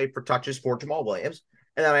pathway for touches for Jamal Williams.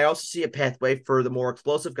 And then I also see a pathway for the more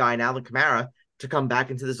explosive guy in Alvin Kamara to come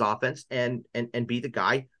back into this offense and be the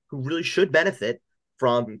guy who really should benefit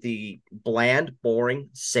from the bland, boring,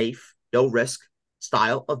 safe, no risk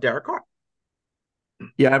style of Derek Carr.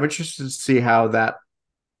 Yeah, I'm interested to see how that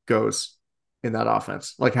goes in that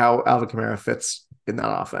offense, like how Alvin Kamara fits in that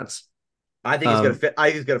offense. I think he's gonna Um, fit. I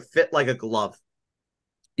think he's gonna fit like a glove.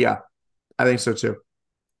 yeah, I think so too.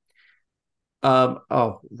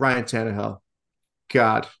 Oh, Ryan Tannehill.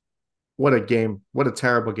 God, what a game. What a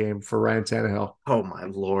terrible game for Ryan Tannehill. Oh my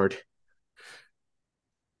lord!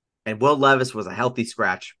 And Will Levis was a healthy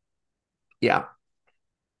scratch. Yeah.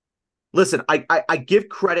 Listen, I give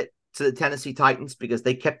credit to the Tennessee Titans because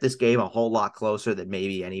they kept this game a whole lot closer than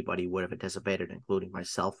maybe anybody would have anticipated, including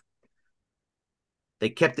myself. They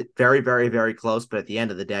kept it very, very, very close, but at the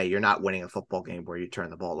end of the day, you're not winning a football game where you turn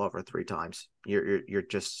the ball over 3 times. You're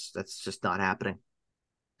just that's just not happening.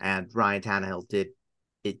 And Ryan Tannehill did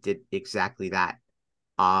exactly that.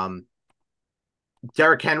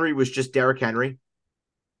 Derrick Henry was just Derrick Henry.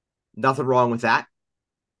 Nothing wrong with that.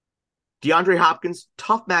 DeAndre Hopkins,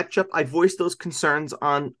 tough matchup. I voiced those concerns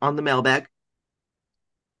on the mailbag.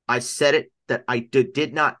 I said it that I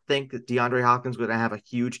did not think that DeAndre Hopkins was going to have a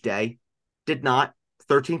huge day. Did not.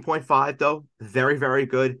 13.5, though. Very, very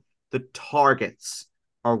good. The targets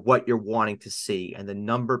are what you're wanting to see. And the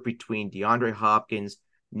number between DeAndre Hopkins,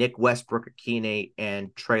 Nick Westbrook-Akine, and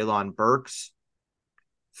Treylon Burks,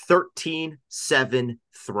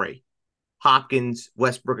 13-7-3. Hopkins,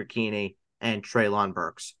 Westbrook-Akine, and Treylon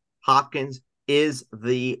Burks. Hopkins is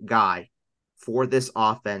the guy for this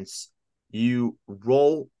offense. You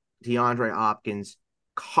roll DeAndre Hopkins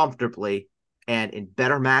comfortably, and in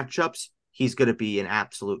better matchups, he's going to be an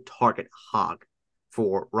absolute target hog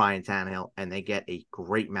for Ryan Tannehill, and they get a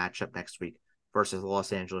great matchup next week versus the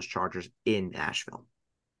Los Angeles Chargers in Nashville.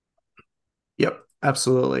 Yep,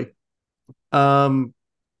 absolutely.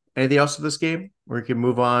 Anything else to this game? We can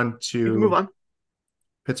move on You can move to on.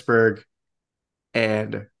 Pittsburgh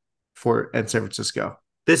and San Francisco.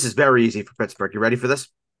 This is very easy for Pittsburgh. You ready for this?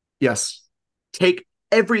 Yes. Take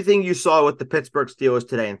everything you saw with the Pittsburgh Steelers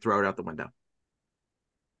today and throw it out the window.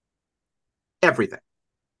 Everything.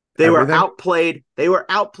 They were Everything? outplayed. They were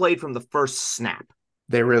outplayed from the first snap.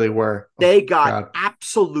 They really were. Oh, They got God.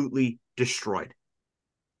 absolutely destroyed.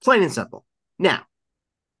 Plain and simple. Now,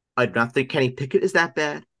 I do not think Kenny Pickett is that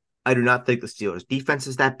bad. I do not think the Steelers defense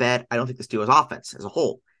is that bad. I don't think the Steelers offense as a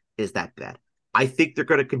whole is that bad. I think they're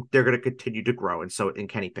going to continue to grow. And so in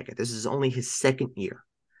Kenny Pickett, this is only his second year,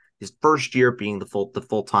 his first year being the full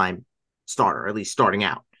time starter, or at least starting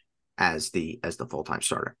out as the full time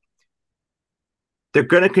starter. They're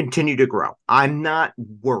going to continue to grow. I'm not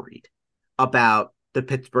worried about the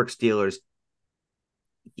Pittsburgh Steelers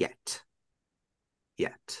yet.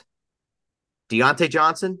 Deontay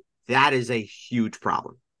Johnson, that is a huge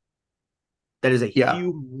problem. That is a Yeah.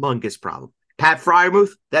 humongous problem. Pat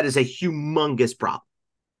Freiermuth, that is a humongous problem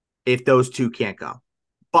if those two can't go.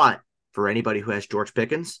 But for anybody who has George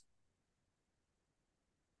Pickens,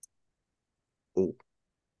 ooh,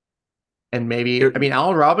 And maybe, I mean,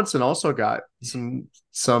 Allen Robinson also got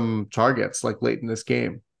some targets like late in this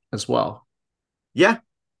game as well. yeah.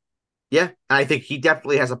 I think he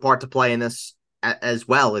definitely has a part to play in this as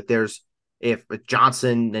well. If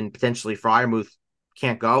Johnson and potentially Freiermuth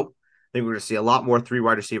can't go, I think we're going to see a lot more 3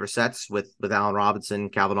 wide receiver sets with Allen Robinson,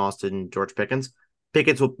 Calvin Austin, George Pickens.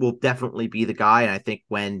 Pickens will definitely be the guy. And I think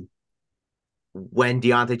when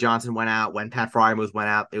Deontay Johnson went out, when Pat Freiermuth went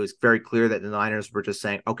out, it was very clear that the Niners were just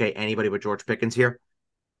saying, okay, anybody but George Pickens here.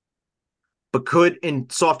 But in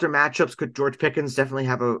softer matchups, could George Pickens definitely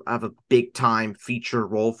have a big time feature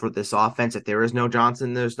role for this offense? If there is no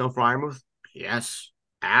Johnson, there's no Freiermuth. Yes,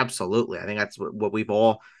 absolutely. I think that's what we've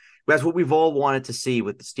all wanted to see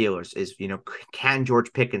with the Steelers is, can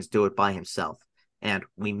George Pickens do it by himself? And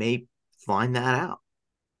we may find that out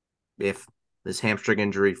if this hamstring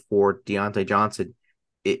injury for Deontay Johnson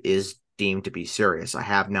is deemed to be serious. I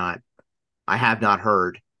have not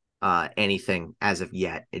heard anything as of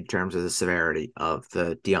yet in terms of the severity of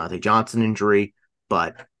the Deontay Johnson injury,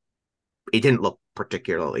 but it didn't look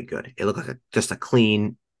particularly good. It looked like just a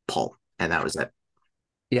clean pull, and that was it.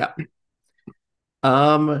 Yeah.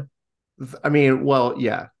 I mean, well,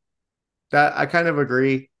 yeah. That I kind of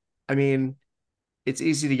agree. I mean, it's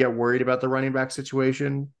easy to get worried about the running back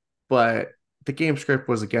situation, but the game script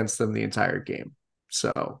was against them the entire game.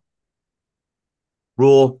 So,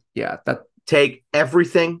 Rule: yeah, that take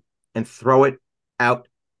everything and throw it out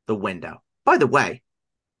the window. By the way,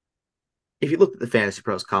 if you look at the Fantasy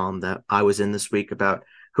Pros column that I was in this week about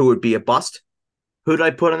who would be a bust, who did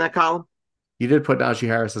I put in that column? you did put Najee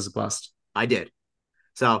Harris as a bust. I did.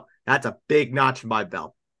 So that's a big notch in my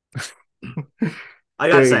belt. I gotta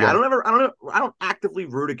There you say, go. I don't actively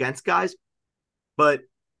root against guys, but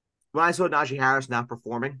when I saw Najee Harris not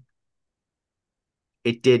performing,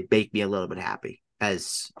 it did make me a little bit happy.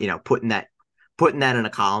 As putting that in a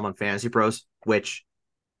column on Fantasy Pros, which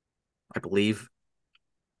I believe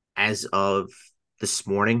as of this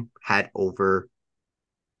morning had over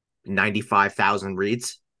 95,000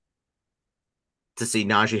 reads. To see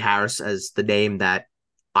Najee Harris as the name that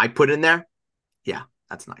I put in there, yeah,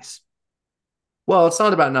 that's nice. Well, it's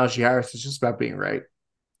not about Najee Harris. It's just about being right.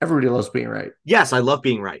 Everybody loves being right. Yes, I love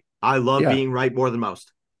being right. I love Yeah. being right more than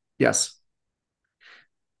most. Yes.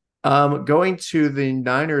 Going to the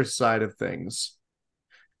Niners side of things.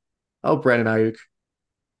 Oh, Brandon Ayuk.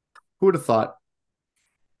 Who would have thought?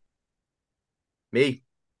 Me,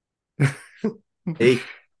 he,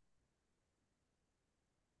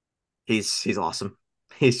 he's awesome.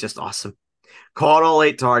 He's just awesome. Caught all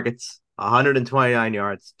 8 targets, 129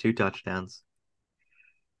 yards, 2 touchdowns.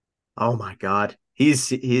 Oh my God, he's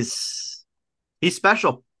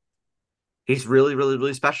special. He's really, really,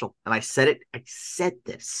 really special. And I said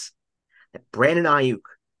this, that Brandon Ayuk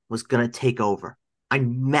was going to take over. I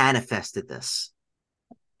manifested this.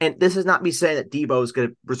 And this is not me saying that Debo is going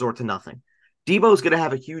to resort to nothing. Debo is going to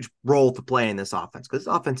have a huge role to play in this offense because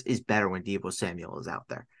this offense is better when Debo Samuel is out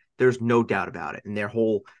there. There's no doubt about it. And their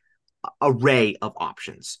whole array of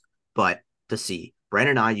options. But to see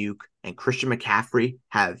Brandon Ayuk and Christian McCaffrey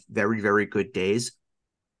have very, very good days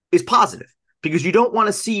is positive because you don't want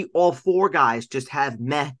to see all four guys just have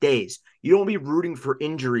meh days. You don't be rooting for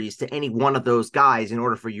injuries to any one of those guys in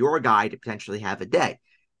order for your guy to potentially have a day.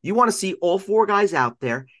 You want to see all four guys out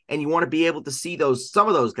there, and you want to be able to see some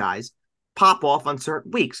of those guys pop off on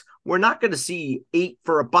certain weeks. We're not going to see 8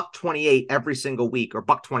 for a $128 every single week, or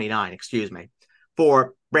 $129, excuse me,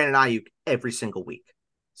 for Brandon Ayuk every single week.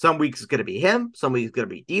 Some weeks it's going to be him. Some weeks it's going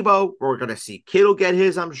to be Debo. We're going to see Kittle get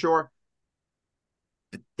his, I'm sure.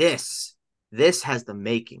 But this has the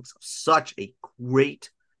makings of such a great,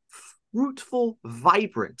 fruitful,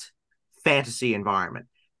 vibrant fantasy environment.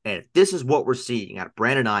 And if this is what we're seeing out of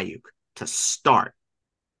Brandon Ayuk to start,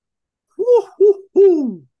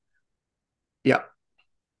 woo. Yeah.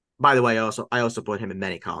 By the way, I also put him in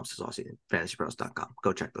many columns this offseason, fantasypros.com.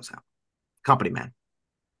 Go check those out. Company man.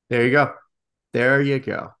 There you go. There you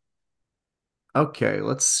go. Okay,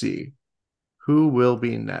 let's see. Who will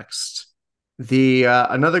be next? The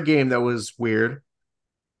another game that was weird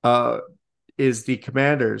uh is the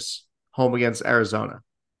Commanders home against Arizona.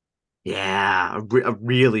 Yeah, a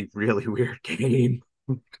really, really weird game.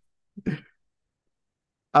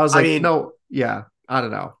 I was I like, mean, no, yeah, I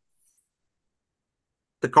don't know.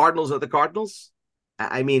 the Cardinals are the Cardinals.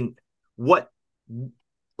 I mean, what?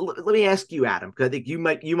 Let me ask you, Adam, because I think you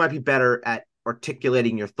might be better at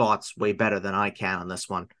articulating your thoughts way better than I can on this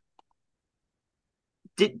one.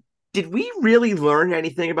 Did did we really learn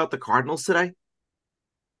anything about the Cardinals today?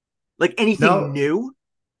 Like anything No, new?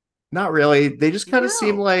 not really. They just kind of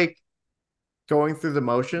seem No. like going through the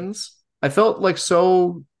motions. I felt like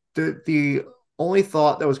so the only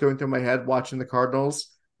thought that was going through my head watching the Cardinals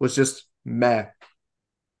was just meh.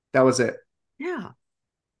 That was it. Yeah.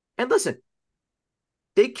 And listen,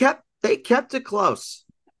 they kept it close.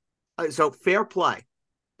 So fair play.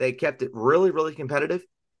 They kept it really, really competitive.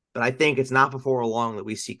 But I think it's not before long that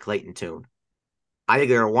we see Clayton Tune. I think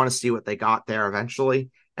they're going to want to see what they got there eventually.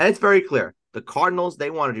 And it's very clear. The Cardinals, they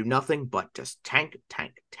want to do nothing but just tank,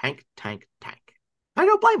 tank, tank, tank, tank. I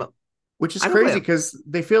don't blame them. Which is I don't blame crazy them. because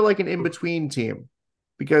they feel like an in-between team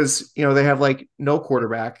because they have like no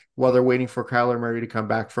quarterback while they're waiting for Kyler Murray to come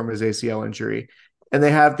back from his ACL injury. And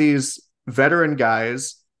they have these veteran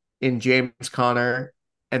guys in James Conner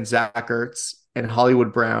and Zach Ertz and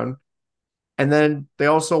Hollywood Brown. And then they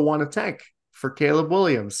also want a tank for Caleb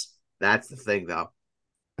Williams. That's the thing, though.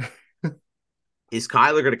 Is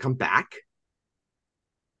Kyler going to come back?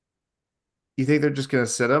 You think they're just going to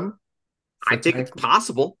sit him I for think it's tank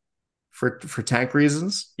possible. for tank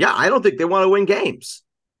reasons? Yeah, I don't think they want to win games.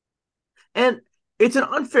 And it's an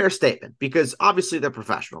unfair statement because obviously they're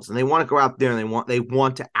professionals and they want to go out there and they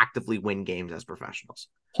want to actively win games as professionals.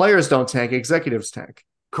 Players don't tank, executives tank.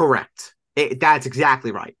 Correct. That's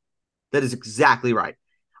exactly right. That is exactly right.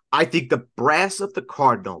 I think the brass of the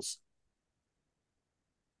Cardinals,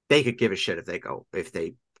 they could give a shit if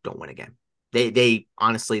they don't win a game. They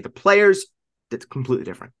honestly, the players, that's completely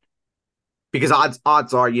different. Because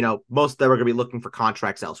odds are, most of them are going to be looking for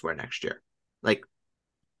contracts elsewhere next year. Like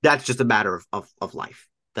that's just a matter of life.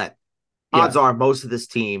 That odds Yeah. are most of this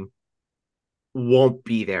team won't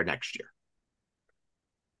be there next year.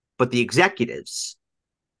 But the executives,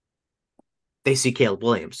 they see Caleb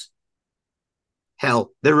Williams.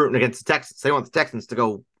 Hell, they're rooting against the Texans. They want the Texans to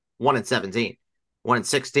go 1-17,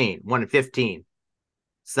 1-16, 1-15.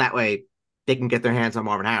 So that way they can get their hands on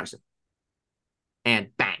Marvin Harrison. And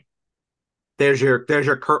bang. There's your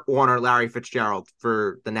Kurt Warner, Larry Fitzgerald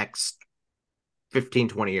for the next 15,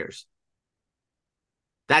 20 years.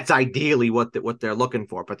 That's ideally what they're looking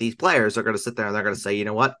for. But these players are going to sit there and they're going to say, you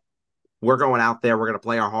know what? We're going out there. We're going to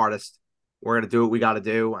play our hardest. We're going to do what we got to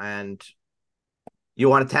do. And you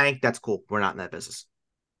want to tank? That's cool. We're not in that business.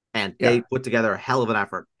 And they Yeah. put together a hell of an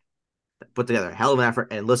effort.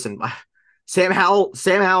 And listen, Sam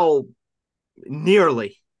Howell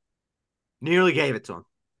nearly gave it to him.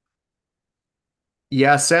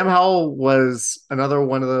 Yeah, Sam Howell was another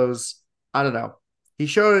one of those. I don't know. He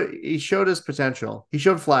showed his potential. He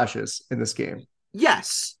showed flashes in this game.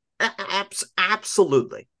 Yes,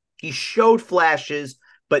 absolutely. He showed flashes,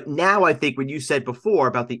 but now I think when you said before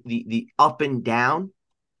about the up and down,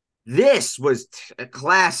 this was a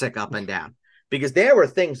classic up and down because there were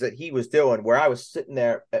things that he was doing where I was sitting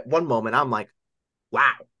there at one moment, I'm like,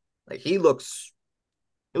 wow. Like he looks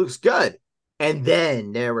good. And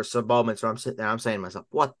then there were some moments where I'm sitting there, I'm saying to myself,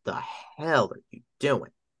 what the hell are you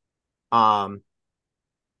doing? Um,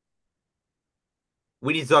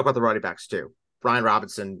 we need to talk about the running backs too. Brian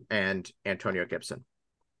Robinson and Antonio Gibson.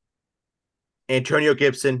 Antonio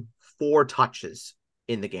Gibson, 4 touches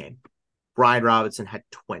in the game. Brian Robinson had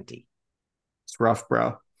 20. It's rough,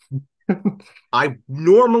 bro. I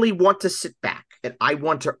normally want to sit back and I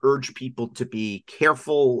want to urge people to be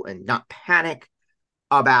careful and not panic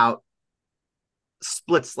about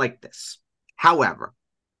splits like this. However,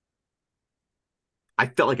 I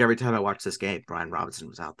felt like every time I watched this game, Brian Robinson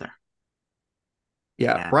was out there.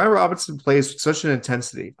 Yeah, And Brian Robinson plays with such an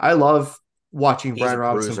intensity. I love watching he's a Brian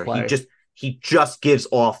Robinson bruiser. play. He just gives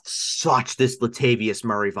off such this Latavius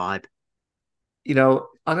Murray vibe.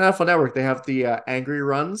 On NFL Network, they have the angry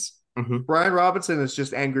runs. Mm-hmm. Brian Robinson is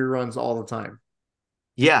just angry runs all the time.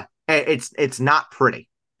 Yeah, it's not pretty.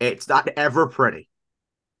 It's not ever pretty.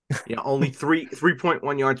 Only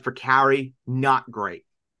 3.1 yards per carry, not great.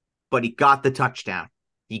 But he got the touchdown.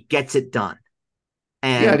 He gets it done. Yeah,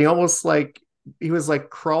 and And he was like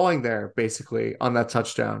crawling there basically on that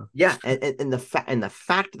touchdown. yeah, and the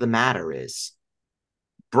fact of the matter is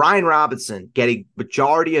Brian Robinson getting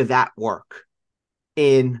majority of that work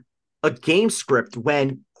in a game script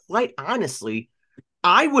when, quite honestly,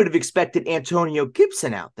 I would have expected Antonio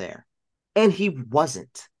Gibson out there, and he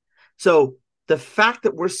wasn't. So the fact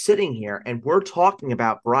that we're sitting here and we're talking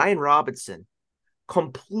about Brian Robinson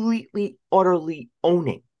completely, utterly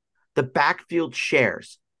owning the backfield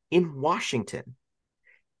shares in Washington,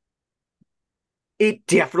 it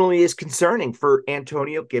definitely is concerning for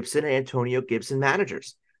Antonio Gibson and Antonio Gibson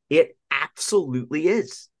managers. It absolutely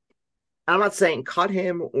is. I'm not saying cut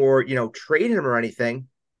him or, trade him or anything,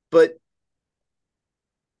 but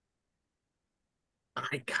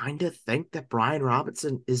I kind of think that Brian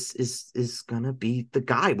Robinson is gonna be the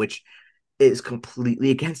guy, which is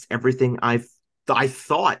completely against everything I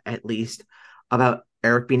thought at least about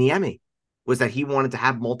Eric Bieniemy, was that he wanted to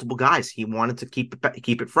have multiple guys. He wanted to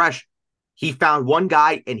keep it fresh. He found one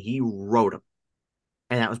guy and he rode him,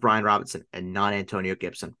 and that was Brian Robinson and not Antonio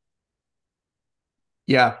Gibson.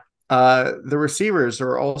 Yeah. The receivers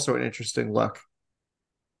are also an interesting look.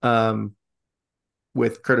 Um,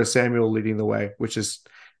 with Curtis Samuel leading the way, which is,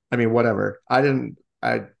 I mean, whatever.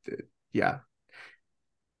 Yeah,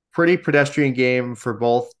 pretty pedestrian game for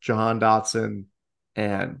both Jahan Dotson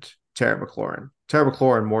and Terry McLaurin. Terry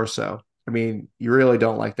McLaurin more so. I mean, you really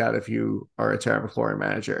don't like that if you are a Terry McLaurin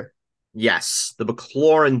manager. Yes, the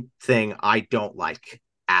McLaurin thing I don't like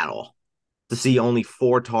at all. To see only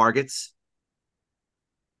 4 targets.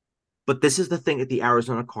 But this is the thing that the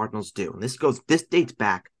Arizona Cardinals do. And this dates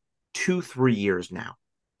back 2, 3 years now.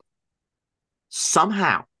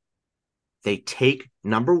 Somehow they take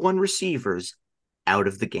number one receivers out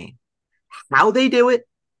of the game. How they do it,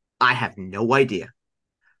 I have no idea.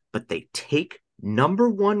 But they take number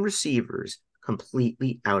one receivers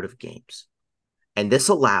completely out of games. And this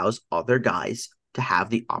allows other guys to have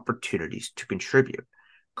the opportunities to contribute.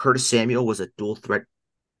 Curtis Samuel was a dual threat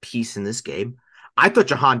piece in this game. I thought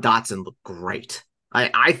Jahan Dotson looked great.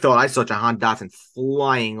 I thought I saw Jahan Dotson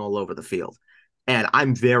flying all over the field. And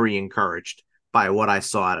I'm very encouraged by what I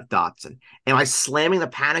saw out of Dotson. Am I slamming the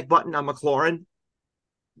panic button on McLaurin?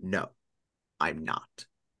 No, I'm not.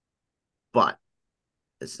 But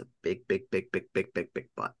this is a big, big, big, big, big, big, big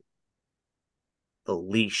but. The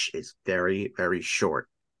leash is very, very short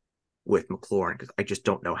with McLaurin because I just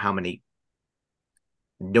don't know how many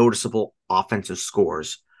noticeable offensive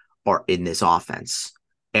scores are in this offense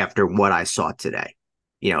after what I saw today.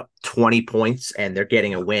 20 points and they're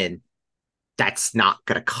getting a win. That's not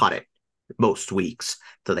going to cut it most weeks.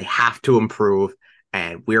 So they have to improve.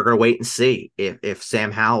 And we're going to wait and see if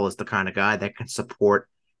Sam Howell is the kind of guy that can support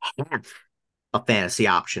half a fantasy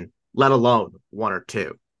option, let alone one or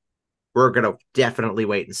two. We're going to definitely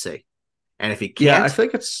wait and see. And if he Yeah, I can't, feel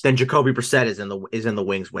like it's then Jacoby Brissett is in the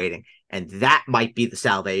wings waiting, and that might be the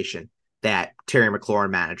salvation that Terry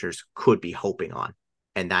McLaurin managers could be hoping on,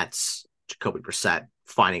 and that's Jacoby Brissett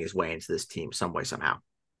finding his way into this team some way somehow.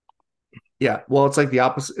 yeah. Well, it's like the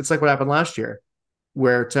opposite. It's like what happened last year,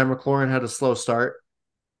 where Tim McLaurin had a slow start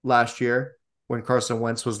last year when Carson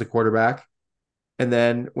Wentz was the quarterback, and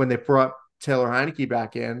then when they brought Taylor Heineke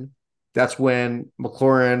back in, that's when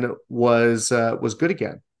McLaurin was good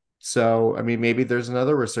again. So I mean, maybe there's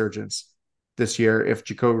another resurgence this year if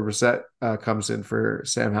Jacoby Brissett comes in for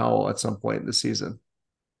Sam Howell at some point in the season.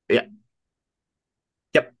 Yeah.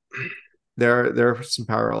 Yep. There are some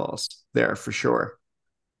parallels there for sure.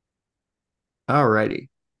 All righty,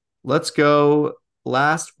 let's go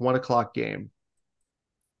last 1 o'clock game.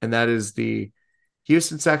 and that is the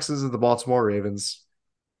Houston Texans and the Baltimore Ravens.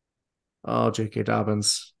 Oh, J.K.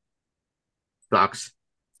 Dobbins. Sucks.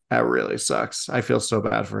 That really sucks. I feel so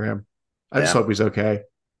bad for him. I just Yeah. hope he's okay.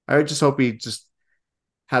 I just hope he just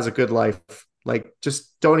has a good life. Like,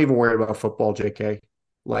 just don't even worry about football, JK.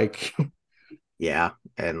 Like, Yeah.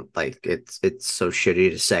 And like it's so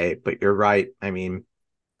shitty to say it, but you're right. I mean,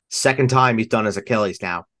 second time he's done his Achilles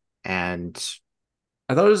now. And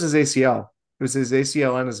I thought it was his ACL. It was his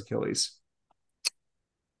ACL and his Achilles.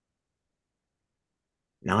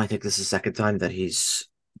 now I think this is the second time that he's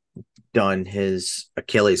done his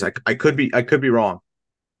Achilles. I could be wrong.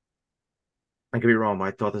 I could be wrong, but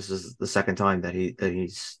I thought this is the second time that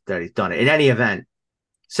he's done it. In any event,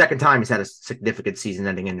 second time he's had a significant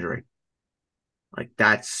season-ending injury. Like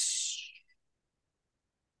that's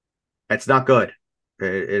not good.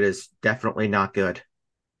 It is definitely not good.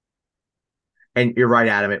 And you're right,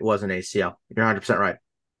 Adam. It was an ACL. You're 100% right.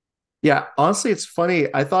 Yeah, honestly, it's funny.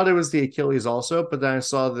 I thought it was the Achilles also, but then I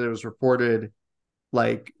saw that it was reported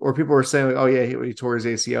like, or people were saying, like, oh, yeah, he tore his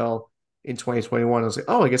ACL in 2021. I was like,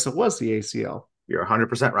 oh, I guess it was the ACL. You're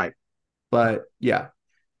 100% right. But yeah,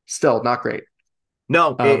 still not great.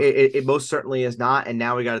 No, it, Um, it, it most certainly is not. And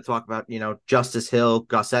now we got to talk about, Justice Hill,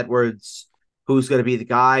 Gus Edwards, who's going to be the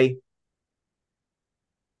guy.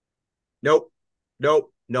 Nope,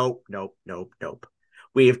 nope, nope, nope, nope, nope.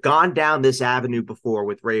 We have gone down this avenue before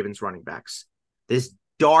with Ravens running backs. This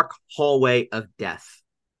dark hallway of death.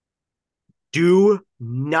 Do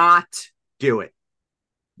not do it.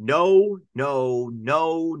 No, no,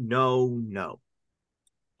 no, no, no.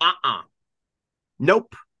 Uh-uh.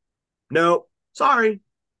 Nope. Nope. Sorry.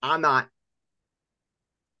 I'm not.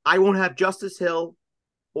 I won't have Justice Hill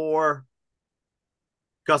or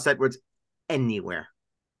Gus Edwards anywhere.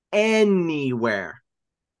 Anywhere.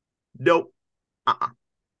 Nope. Uh-uh.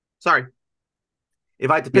 Sorry.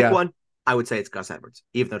 If I had to pick yeah, one, I would say it's Gus Edwards.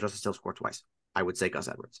 Even though Justice Hill scored twice, I would say Gus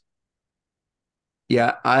Edwards.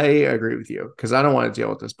 yeah, I agree with you because I don't want to deal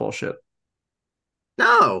with this bullshit.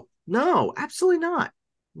 No, no, absolutely not.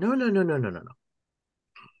 No, no, no, no, no, no, no.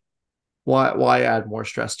 Why add more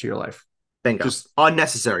stress to your life? Bingo. Just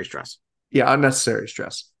Unnecessary stress. yeah, unnecessary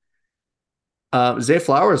stress. Zay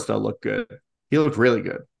Flowers though looked good. He looked really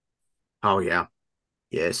good. Oh, yeah.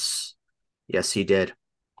 Yes. Yes, he did.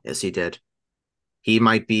 Yes, he did. He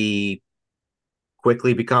might be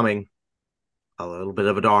quickly becoming a little bit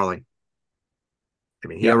of a darling. I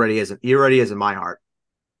mean, he Yeah, already is. He already is in my heart.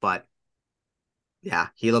 But yeah,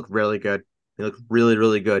 he looked really good. He looked really,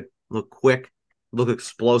 really good. Look quick, look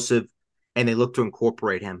explosive, and they look to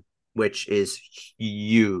incorporate him, which is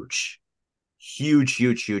huge, huge,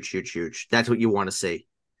 huge, huge, huge, huge. That's what you want to see.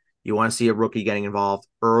 You want to see a rookie getting involved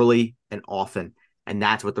early and often, and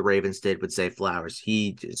that's what the Ravens did with Zay Flowers.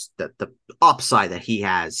 He just the upside that he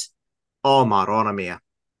has. Oh, Marona mia,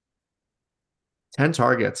 10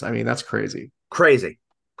 targets. I mean, that's crazy. crazy,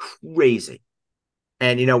 crazy.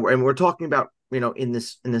 And and we're talking about in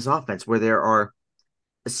this offense where there are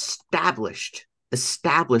established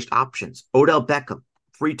options. Odell Beckham,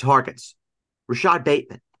 3 targets. Rashad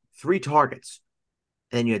Bateman, 3 targets.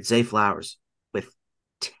 And then you had Zay Flowers with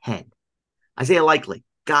 10. Isaiah Likely,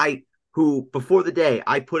 guy who before the day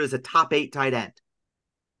I put as a top 8 tight end.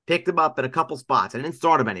 Picked him up in a couple spots. I didn't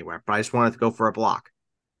start him anywhere, but I just wanted to go for a block.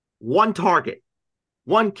 1 target,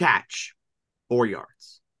 1 catch, 4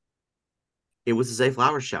 yards. It was the Zay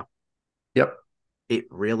Flowers show. Yep. It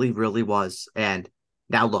really, really was. And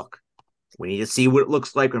now look, we need to see what it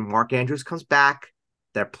looks like when Mark Andrews comes back.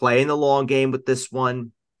 They're playing the long game with this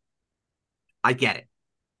one. I get it.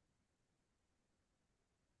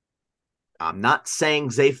 I'm not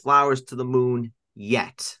saying Zay Flowers to the moon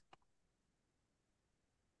yet,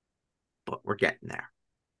 but we're getting there.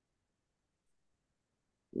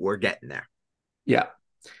 We're getting there. Yeah.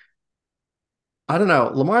 I don't know.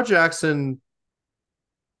 Lamar Jackson,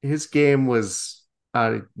 his game was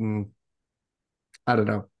I don't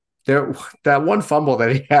know. There that one fumble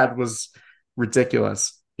that he had was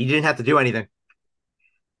ridiculous. He didn't have to do anything.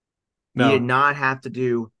 He did No. not have to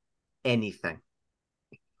do anything.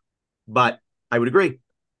 But I would agree.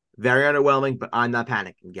 Very underwhelming, but I'm not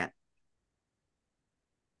panicking yet.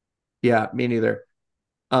 Yeah, me neither.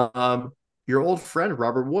 Your old friend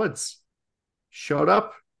Robert Woods showed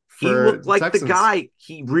up He for looked the like the Texans. guy.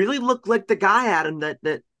 He really looked like the guy, Adam,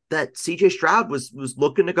 that CJ Stroud was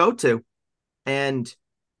looking to go to. And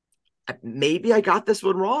maybe I got this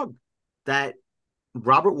one wrong. That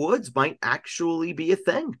Robert Woods might actually be a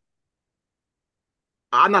thing.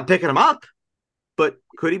 I'm not picking him up, but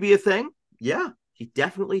could he be a thing? Yeah, he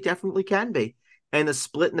definitely can be. And the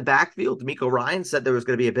split in the backfield, D'Amico Ryan said there was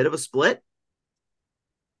going to be a bit of a split.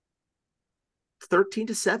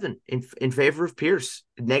 13-7 in favor of Pierce.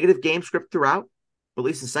 Negative game script throughout, at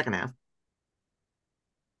least in the second half.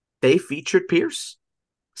 They featured Pierce.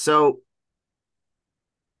 So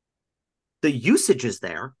the usage is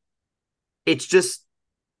there. It's just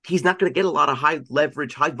he's not going to get a lot of high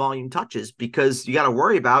leverage, high volume touches because you got to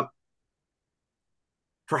worry about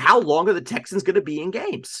for how long are the Texans going to be in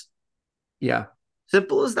games. Yeah.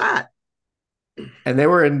 Simple as that. And they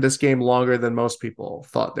were in this game longer than most people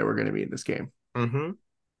thought they were going to be in this game. Mm-hmm.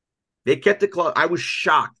 They kept it close. I was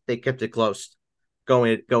shocked they kept it close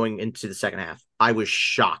going into the second half. I was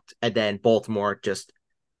shocked. And then Baltimore just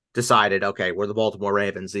decided, okay, we're the Baltimore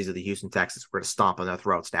Ravens. These are the Houston Texans. We're going to stomp on their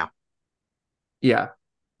throats now. Yeah.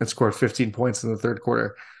 And scored 15 points in the third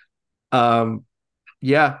quarter. Um,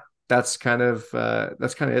 yeah, that's kind of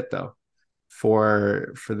it though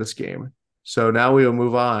for this game. So now we will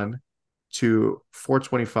move on to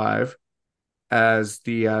 425 as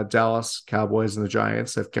the Dallas Cowboys and the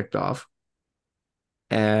Giants have kicked off.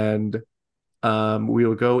 And we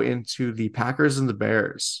will go into the Packers and the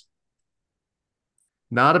Bears.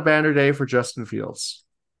 Not a banner day for Justin Fields.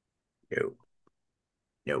 No,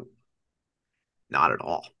 no, not at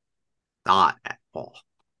all. Not at all.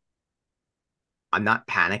 I'm not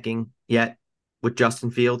panicking yet with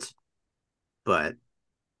Justin Fields, but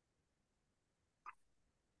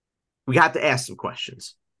we have to ask some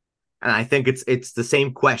questions. And I think it's the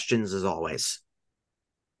same questions as always.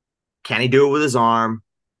 Can he do it with his arm?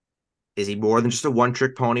 Is he more than just a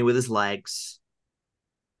one-trick pony with his legs?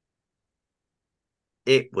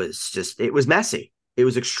 It was messy. It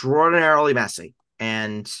was extraordinarily messy.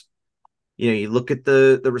 And you look at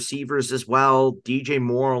the receivers as well. DJ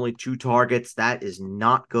Moore only 2 targets. That is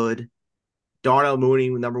not good. Darnell Mooney,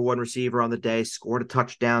 number 1 receiver on the day, scored a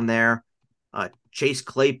touchdown there. Chase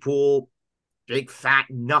Claypool, big fat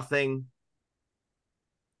nothing.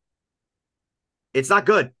 It's not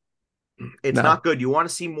good. It's No, not good. You want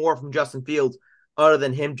to see more from Justin Fields other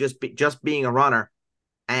than him just being a runner.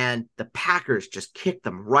 And the Packers just kicked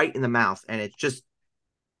them right in the mouth. And it's just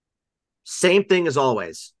same thing as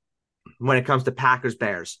always when it comes to Packers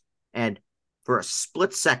Bears. And for a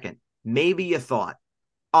split second, maybe you thought,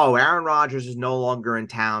 oh, Aaron Rodgers is no longer in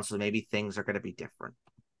town, so maybe things are going to be different.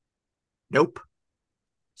 Nope.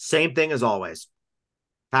 Same thing as always.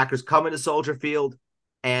 Packers come into Soldier Field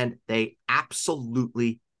and they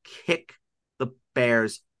absolutely kick the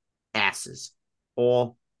Bears' asses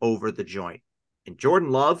all over the joint. And Jordan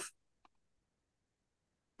Love,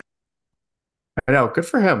 I know. Good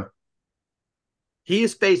for him. he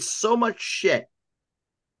has faced so much shit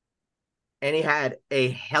and he had a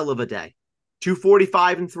hell of a day.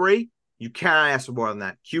 245 and 3. You cannot ask for more than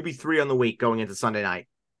that. QB3 on the week going into Sunday night.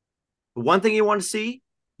 The one thing you want to see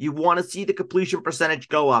the completion percentage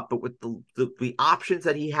go up, but with the options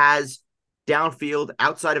that he has downfield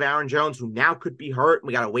outside of Aaron Jones, who now could be hurt, and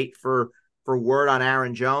we got to wait for word on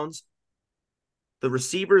Aaron Jones. The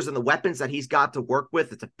receivers and the weapons that he's got to work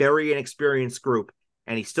with, it's a very inexperienced group,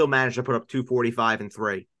 and he still managed to put up 245 and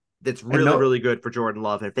 3. That's And really, no, really good for Jordan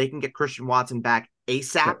Love. And if they can get Christian Watson back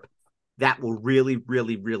ASAP, that will really,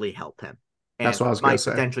 really, really help him that's and what I was going to might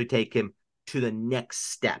say. potentially take him to the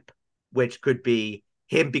next step, which could be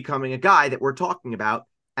him becoming a guy that we're talking about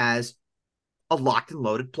as a locked and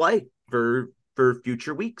loaded play for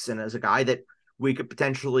future weeks, and as a guy that we could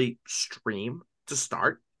potentially stream to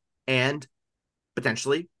start and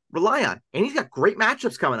potentially rely on. And he's got great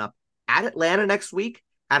matchups coming up at Atlanta next week,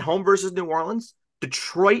 at home versus New Orleans,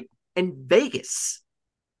 Detroit, and Vegas.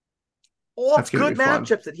 All That's going to good be fun.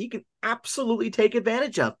 matchups that he can absolutely take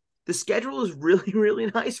advantage of. The schedule is really, really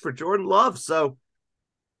nice for Jordan Love. So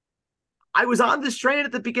I was on this train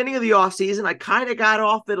at the beginning of the offseason. I kind of got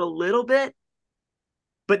off it a little bit,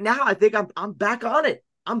 but now I think I'm back on it.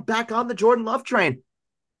 I'm back on the Jordan Love train.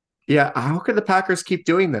 Yeah, how could the Packers keep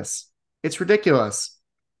doing this? It's ridiculous.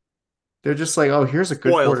 They're just like, oh, here's a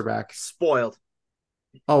good Spoiled. quarterback. Spoiled.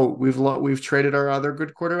 Oh, we've traded our other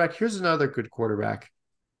good quarterback. Here's another good quarterback.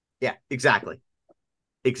 Yeah, exactly.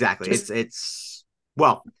 Exactly. Just It's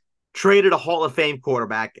well, traded a Hall of Fame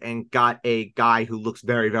quarterback and got a guy who looks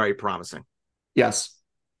very, very promising. yes,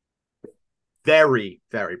 Very,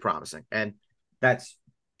 very promising. And that's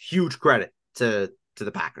huge credit to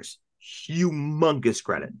the Packers. Humongous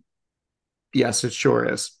credit. yes, it sure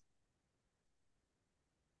is.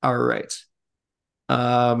 All right.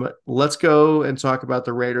 Let's go and talk about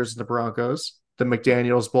the Raiders and the Broncos, the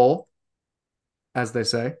McDaniels Bowl, as they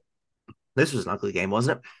say. This was an ugly game,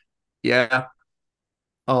 wasn't it? Yeah.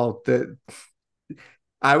 Oh, the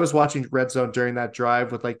I was watching Red Zone during that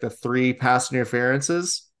drive with like the 3 pass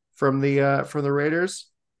interferences from the Raiders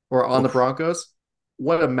or on the Oof. Broncos.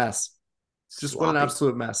 What a mess. Just what an Sloppy,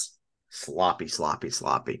 absolute mess. sloppy, sloppy,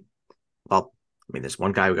 sloppy. Well, I mean, there's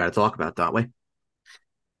one guy we got to talk about, don't we?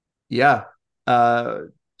 Yeah. Uh,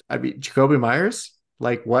 I mean, Jacoby Myers,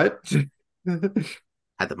 like what?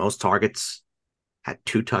 Had the most targets, had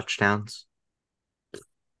 2 touchdowns.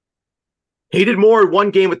 He did more in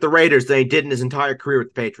one game with the Raiders than he did in his entire career with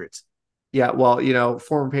the Patriots. Yeah, well,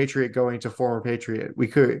 former Patriot going to former Patriot.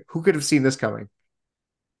 Who could have seen this coming?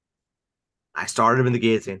 I started him in the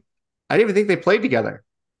guillotine. I didn't even think they played together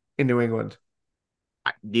in New England,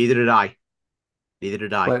 Neither did I. Neither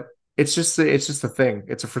did I. but it's just a thing.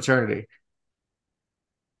 It's a fraternity.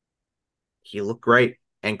 He looked great.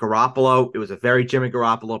 And Garoppolo, it was a very Jimmy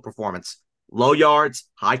Garoppolo performance. Low yards,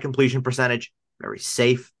 high completion percentage, very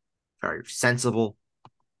safe, very sensible.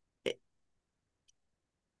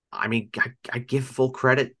 I mean, I give full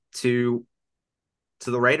credit to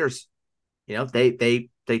the Raiders.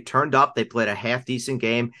 They turned up. They played a half decent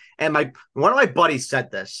game. And my one of my buddies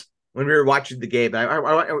said this when we were watching the game. I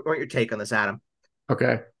want your take on this, Adam.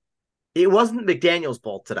 Okay. It wasn't the McDaniel's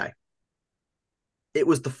Bowl today. It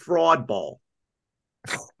was the fraud bowl.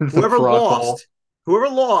 The Whoever fraud bowl. lost, whoever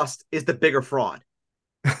lost is the bigger fraud.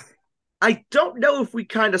 I don't know if we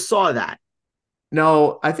kind of saw that.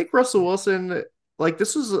 No, I think Russell Wilson, like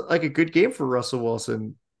this was like a good game for Russell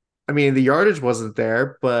Wilson. I mean, the yardage wasn't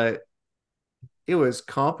there, but it was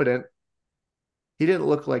competent. He didn't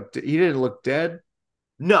look dead.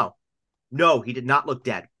 No, no, he did not look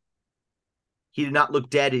dead. He did not look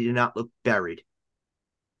dead. He did not look buried.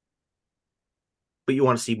 But you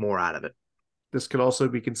want to see more out of it. This could also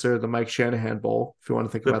be considered the Mike Shanahan Bowl if you want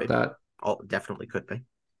to think Could about be. that. Oh, definitely could be.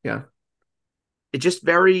 Yeah. It just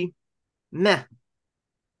very meh.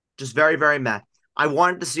 Just very, very meh. I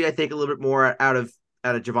wanted to see, I think, a little bit more out of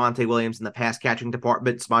Javonte Williams in the pass catching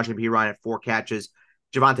department. Samaje Perine had 4 catches.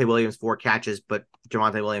 Javonte Williams 4 catches, but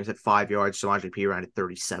Javonte Williams had 5 yards. Samaje Perine had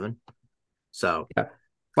 37. So Yeah.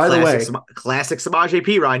 By the classic, way, classic Samaje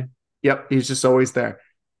Perine. yep, he's just always there.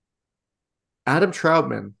 Adam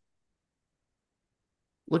Troutman,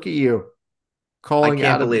 look at you I calling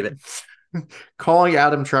can't believe Adam it. calling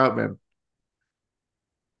Adam Troutman.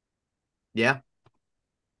 Yeah,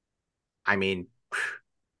 I mean,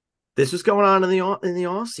 this was going on in the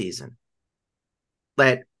off season.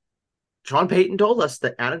 That Sean Payton told us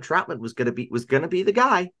that Adam Troutman was gonna be the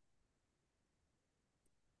guy,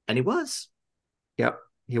 and he was. Yep,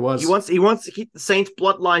 he He was. wants he wants to keep the Saints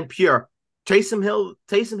bloodline pure. Taysom Hill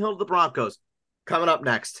to the Broncos. Coming up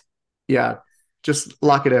next. Yeah, just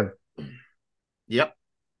lock it in. Yep.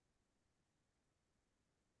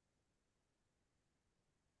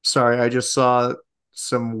 Sorry, I just saw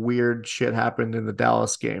some weird shit happen in the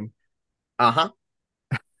Dallas game. Uh-huh.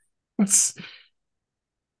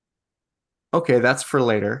 Okay, that's for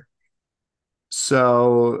later.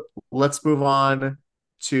 So let's move on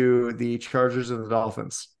to the Chargers and the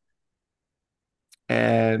Dolphins.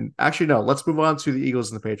 And actually, no, let's move on to the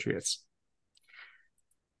Eagles and the Patriots.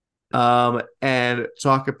 And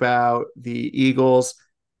talk about the Eagles.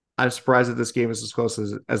 I'm surprised that this game is as close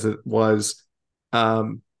as it was.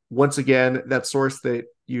 Once again, that source that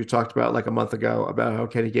you talked about like a month ago about how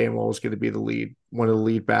Kenny Gainwell was going to be one of the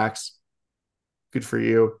lead backs. Good for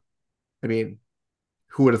you. I mean,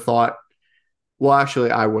 who would have thought? Well,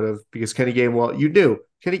 actually, I would have because Kenny Gainwell, you knew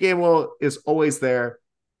Kenny Gainwell is always there.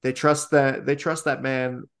 They trust that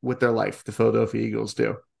man with their life. The Philadelphia Eagles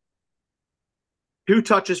do. 2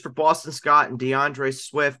 touches for Boston Scott and DeAndre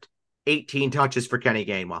Swift. 18 touches for Kenny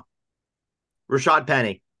Gainwell. Rashad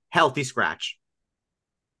Penny, healthy scratch.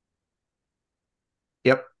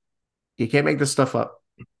 Yep, you can't make this stuff up.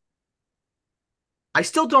 I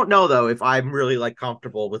still don't know though if I'm really like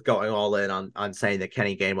comfortable with going all in on saying that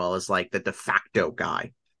Kenny Gainwell is like the de facto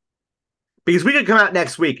guy. Because we could come out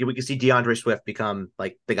next week and we could see DeAndre Swift become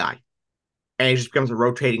like the guy. And it just becomes a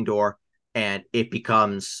rotating door and it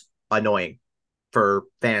becomes annoying for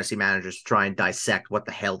fantasy managers to try and dissect what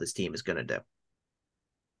the hell this team is going to do.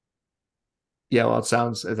 Yeah, well,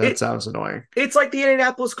 that It sounds annoying. It's like the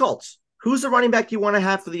Indianapolis Colts. Who's the running back you want to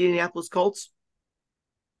have for the Indianapolis Colts?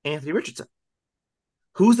 Anthony Richardson.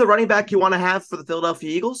 Who's the running back you want to have for the Philadelphia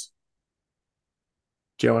Eagles?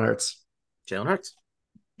 Jalen Hurts. Jalen Hurts.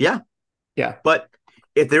 Yeah. Yeah, But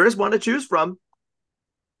if there is one to choose from,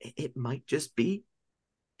 it might just be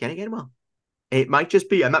Kenny Gainwell. It might just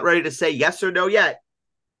be. I'm not ready to say yes or no yet,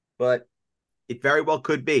 but it very well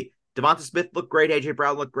could be. Devonta Smith looked great. AJ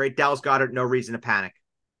Brown looked great. Dallas Goedert, no reason to panic.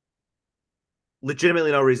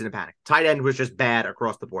 Legitimately no reason to panic. Tight end was just bad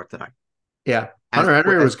across the board tonight. yeah. As, Hunter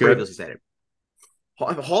Henry as was good. previously stated.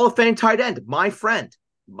 Hall of Fame tight end, my friend,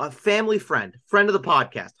 my family friend of the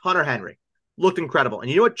podcast, Hunter Henry. looked incredible. And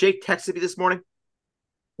you know what Jake texted me this morning?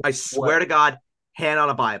 I What? swear to God, hand on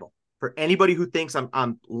a Bible. For anybody who thinks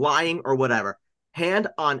I'm lying or whatever, hand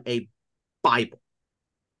on a Bible.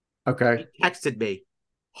 Okay. He texted me,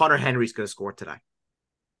 Hunter Henry's going to score today.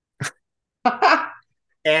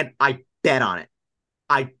 And I bet on it.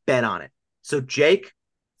 I bet on it. So Jake,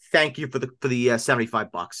 thank you for the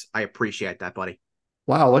 $75. I appreciate that, buddy.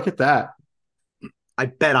 Wow, look at that. I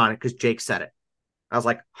bet on it because Jake said it. I was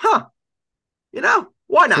like, huh,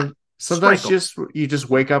 why not? Sometimes Sprinkle. you just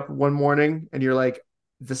wake up one morning and you're like,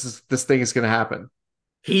 this thing is gonna happen.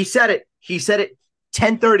 He said it. He said it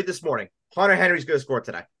 10:30 this morning. Hunter Henry's going to score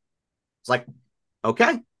today. It's like,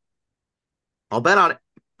 okay, I'll bet on it.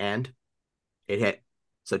 And it hit.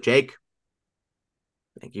 So, Jake,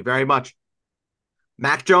 thank you very much.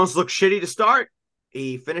 Mac Jones looked shitty to start.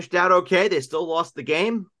 He finished out okay. They still lost the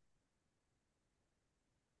game.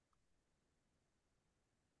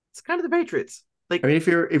 It's kind of the Patriots. I Like, mean, if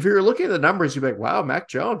you're looking at the numbers, you'd be like, wow, Mac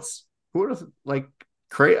Jones. Who would have like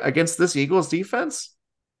against this Eagles defense?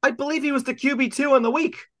 I believe he was the QB2 in the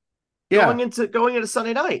week Yeah. going into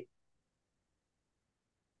Sunday night.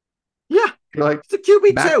 Yeah, You're like it's the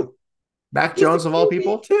QB Mac two. Mac He's the Jones of all QB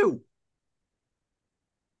people. two.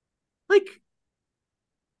 Like,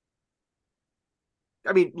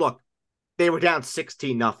 I mean, look, they were down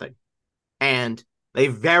 16-0, and they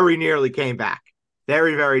very nearly came back.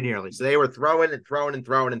 Very, very nearly. So they were throwing and throwing and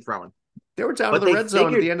throwing and throwing. They were down to But the they red zone at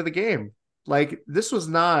figured the end of the game. Like this was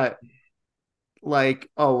not like,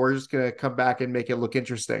 oh, we're just gonna come back and make it look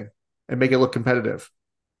interesting and make it look competitive.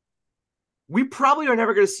 we probably are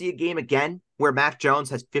never going to see a game again where Mac Jones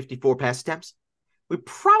has 54 pass attempts. We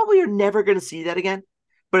probably are never going to see that again.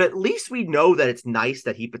 But at least we know that it's nice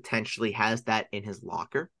that he potentially has that in his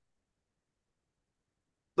locker.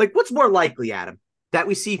 Like, what's more likely, Adam? That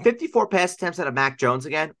we see 54 pass attempts out of Mac Jones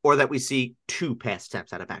again, or that we see 2 pass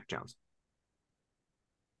attempts out of Mac Jones?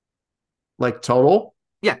 Like total,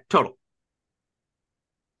 Yeah, total.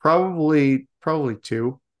 probably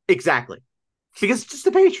two. Exactly. Because it's just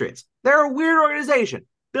the Patriots. They're a weird organization.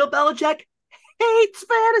 Bill Belichick hates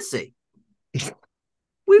fantasy.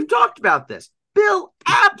 We've talked about this. Bill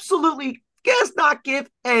absolutely does not give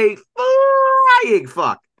a flying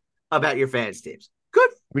fuck about your fantasy teams. Could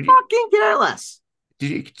I mean, fucking care less.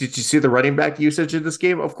 did you see the running back usage in this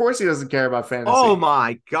game? Of course, he doesn't care about Oh fantasy.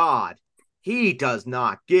 my God. He does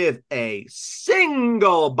not give a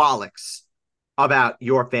single bollocks about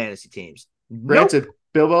your fantasy teams. Nope. Granted,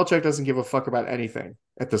 Bill Belichick doesn't give a fuck about anything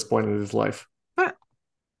at this point in his life. Fair.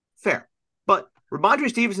 Fair. But Ramondre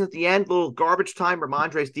Stevenson at the end, little garbage time,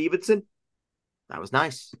 Ramondre Stevenson, that was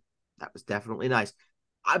nice. That was definitely nice.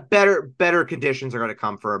 Better conditions are going to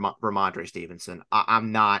come for Ramondre Stevenson.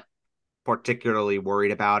 I'm not particularly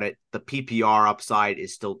worried about it. The PPR upside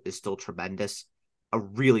is still tremendous. A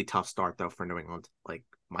really tough start though for New England, like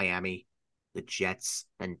Miami, the Jets,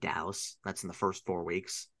 and Dallas. That's in the first 4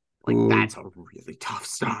 weeks. Like Ooh, that's a really tough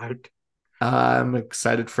start. I'm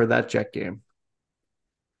excited for that Jet game.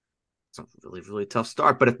 It's a really really tough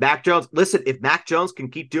start. But if Mac Jones can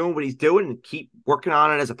keep doing what he's doing and keep working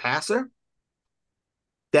on it as a passer,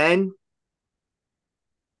 then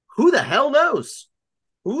who the hell knows?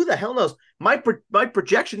 Who the hell knows? My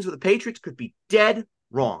projections for the Patriots could be dead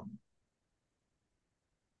wrong.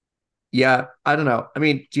 Yeah, I don't know. I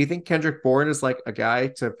mean, do you think Kendrick Bourne is like a guy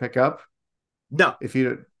to pick up No, if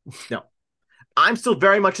you? no. I'm still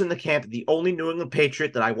very much in the camp that the only New England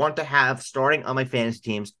Patriot that I want to have starting on my fantasy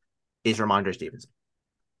teams is Ramondre Stevenson.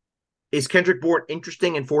 Is Kendrick Bourne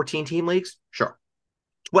interesting in 14 team leagues? Sure.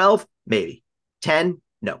 12, maybe. 10,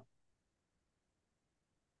 no.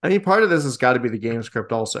 I mean, part of this has got to be the game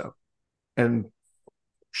script also, and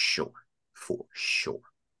Sure. For sure.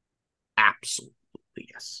 Absolutely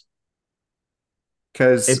yes.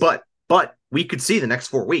 Hey, because but we could see the next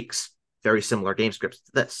 4 weeks very similar game scripts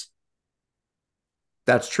to this.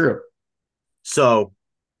 that's true. So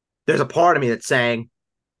there's a part of me that's saying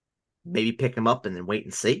maybe pick him up and then wait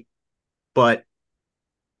and see. But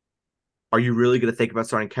are you really going to think about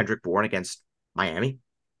starting Kendrick Bourne against Miami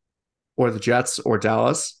Or the Jets or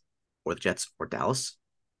Dallas. or the Jets or Dallas?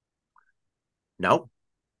 No,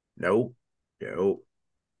 no, no.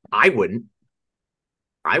 I wouldn't.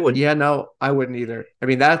 I wouldn't. Yeah, no, I wouldn't either. I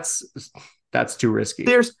mean, that's too risky.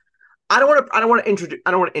 There's. I don't want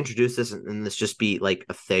to introduce this and this just be like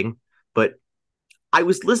a thing. But I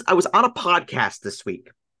was on a podcast this week,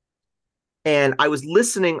 and I was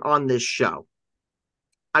listening on this show.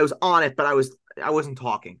 I was on it, but I wasn't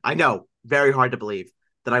talking. I know, very hard to believe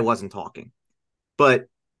that I wasn't talking. But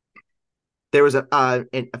there was a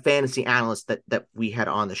fantasy analyst that we had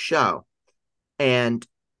on the show, and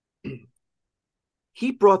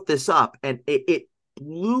he brought this up and it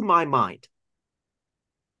blew my mind.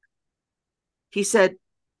 He said,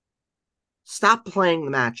 stop playing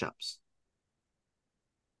the matchups.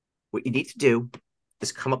 What you need to do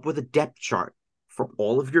is come up with a depth chart for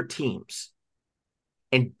all of your teams.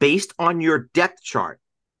 And based on your depth chart,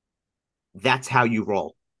 that's how you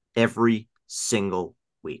roll every single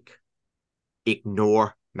week.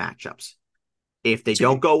 Ignore matchups. If they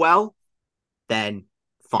don't go well, then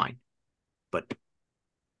fine. But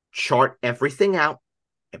chart everything out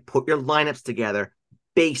and put your lineups together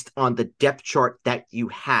based on the depth chart that you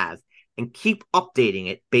have and keep updating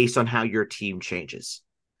it based on how your team changes.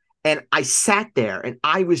 And I sat there and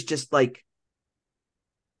I was just like,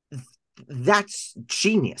 that's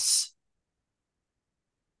genius.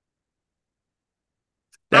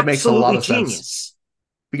 That makes a lot Absolutely of sense genius.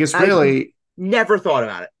 because I really, never thought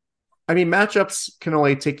about it. I mean, matchups can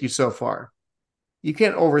only take you so far. You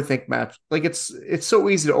can't overthink match like it's so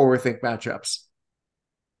easy to overthink matchups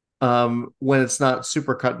when it's not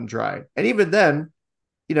super cut and dry. And even then,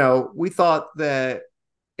 we thought that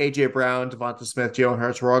AJ Brown, Devonta Smith, Jalen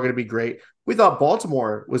Hurts were all going to be great. We thought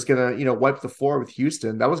Baltimore was going to, wipe the floor with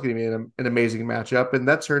Houston. That was going to be an amazing matchup, and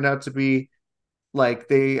that turned out to be like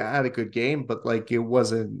they had a good game, but like it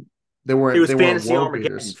wasn't. They It weren't. was They weren't fantasy world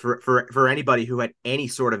Armageddon beaters. for anybody who had any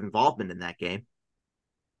sort of involvement in that game.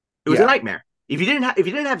 It was a Yeah, nightmare. If you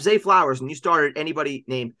didn't have Zay Flowers and you started anybody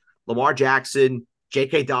named Lamar Jackson,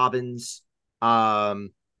 J.K. Dobbins, um,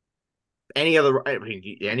 any other, I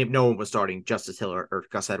mean, no one was starting Justice Hill or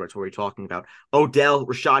Gus Edwards. What were we talking about? Odell,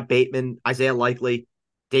 Rashad Bateman, Isaiah Likely,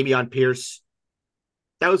 Dameon Pierce.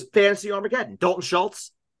 That was fantasy Armageddon. Dalton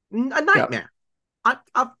Schultz, a yeah, nightmare,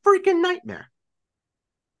 a freaking nightmare.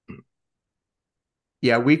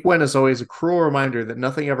 yeah. Week one is always a cruel reminder that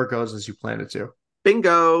nothing ever goes as you plan it to.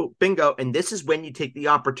 Bingo, bingo. And this is when you take the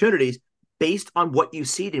opportunities based on what you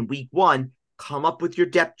seed in week one, come up with your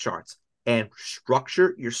depth charts and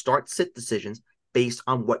structure your start sit decisions based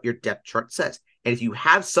on what your depth chart says. And if you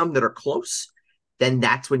have some that are close, then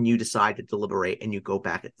that's when you decide to deliberate and you go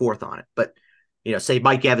back and forth on it. But say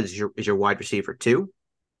Mike Evans is your wide receiver too,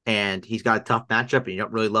 and he's got a tough matchup, and you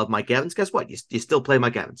don't really love Mike Evans. Guess what? You still play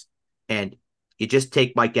Mike Evans, and you just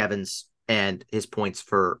take Mike Evans and his points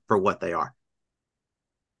for what they are.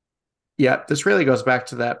 Yeah, this really goes back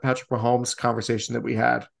to that Patrick Mahomes conversation that we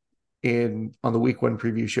had in on the week one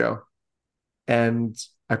preview show. And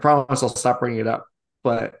I promise I'll stop bringing it up,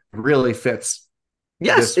 but it really fits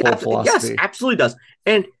Yes, this whole yes, philosophy. absolutely does.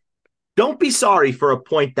 And don't be sorry for a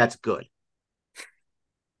point that's good.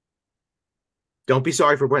 Don't be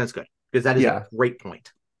sorry for a point that's good because that is a Yeah, great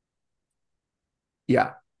point.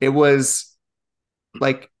 yeah. It was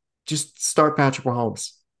like just start Patrick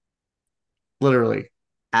Mahomes. Literally.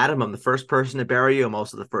 Adam, I'm the first person to bury you. I'm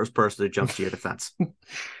also the first person to jump to your defense.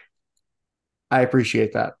 I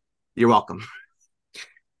appreciate that. You're welcome.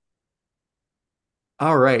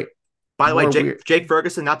 All right. By the way, More Jake weird. Jake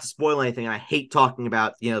Ferguson, not to spoil anything, I hate talking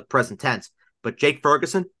about present tense, but Jake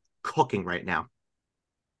Ferguson cooking right now.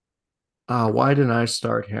 Why didn't I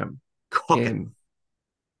start him Cooking. in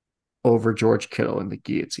over George Kittle in the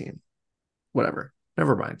guillotine? Whatever.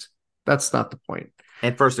 Never mind. That's not the point.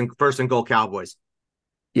 And first and goal Cowboys.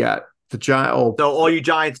 Yeah, the giant. Oh, So all you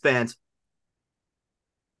Giants fans,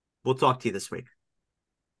 we'll talk to you this week.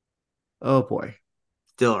 oh boy.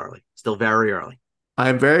 Still early. Still very early.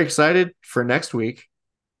 I'm very excited for next week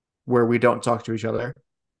where we don't talk to each other.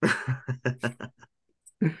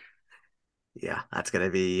 Yeah, that's gonna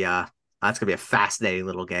be a fascinating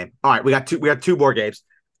little game. All right, we got two more games.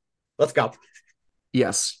 Let's go.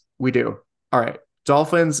 Yes, we do. All right.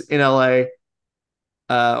 Dolphins in LA.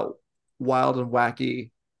 Wild and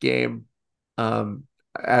wacky game.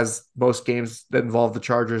 As most games that involve the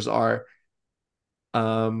Chargers are.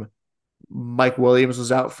 Um, Mike Williams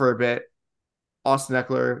was out for a bit. Austin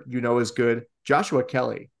Eckler, is good. Joshua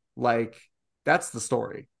Kelly, like that's the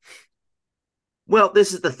story. Well,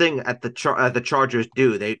 this is the thing at the Chargers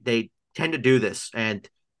do. They tend to do this, and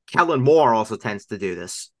Kellen Moore also tends to do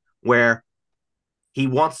this, where he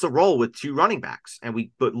wants to roll with two running backs, and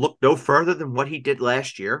we but look no further than what he did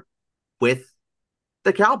last year with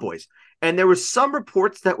the Cowboys. And there was some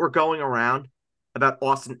reports that were going around about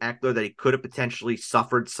Austin Eckler that he could have potentially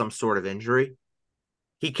suffered some sort of injury.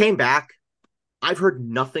 He came back. I've heard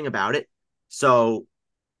nothing about it. So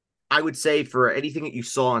I would say for anything that you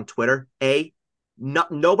saw on Twitter, A,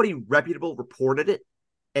 nobody reputable reported it.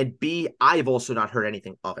 And B, I've also not heard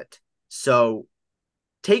anything of it. So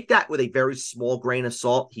take that with a very small grain of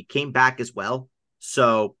salt. He came back as well.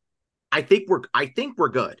 So I think we're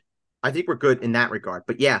good. I think we're good in that regard.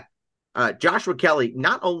 But yeah, Joshua Kelly,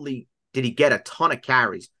 not only did he get a ton of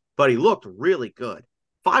carries, but he looked really good.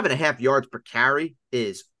 5.5 yards per carry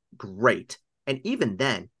is great. And even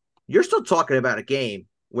then, you're still talking about a game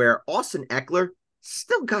where Austin Eckler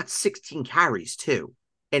still got 16 carries too,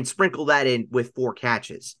 and sprinkle that in with 4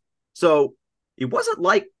 catches. So it wasn't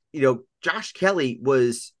like, Josh Kelly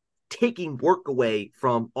was taking work away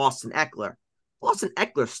from Austin Eckler. Austin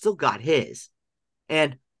Eckler still got his.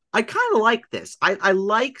 And I kind of like this. I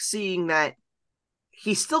like seeing that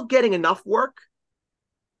he's still getting enough work,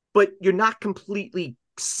 but you're not completely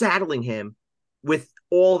saddling him with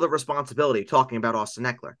all the responsibility talking about Austin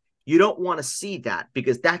Eckler. You don't want to see that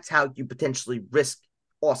because that's how you potentially risk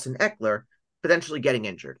Austin Eckler potentially getting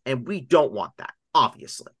injured. And we don't want that,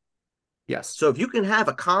 obviously. Yes. So if you can have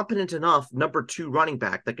a competent enough number 2 running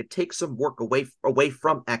back that could take some work away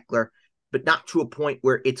from Eckler, but not to a point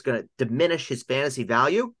where it's going to diminish his fantasy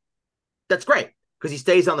value, that's great because he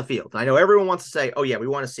stays on the field. And I know everyone wants to say, "Oh yeah, we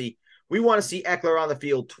want to see Eckler on the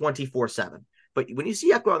field 24/7." But when you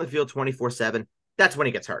see Eckler on the field 24/7, that's when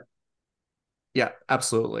he gets hurt. Yeah,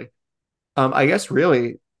 absolutely. I guess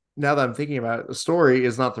really, now that I'm thinking about it, the story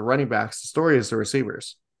is not the running backs, the story is the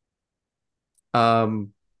receivers.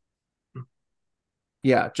 Um,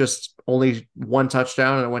 yeah, just only one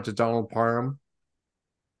touchdown and it went to Donald Parham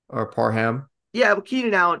or Parham. Yeah, but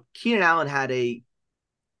Keenan Allen had a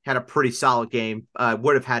pretty solid game.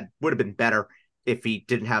 Would have been better if he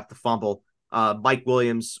didn't have the fumble. Mike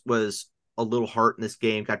Williams was a little hurt in this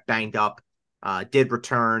game, got banged up, did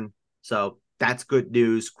return, so that's good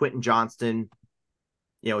news. Quentin Johnston,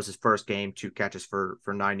 it was his first game, 2 catches for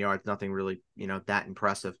 9 yards, nothing really that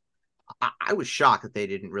impressive. I was shocked that they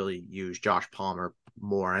didn't really use Josh Palmer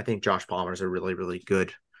more. I think Josh Palmer is a really really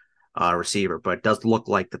good receiver, but it does look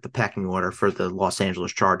like that the pecking order for the Los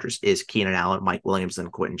Angeles Chargers is Keenan Allen, Mike Williams,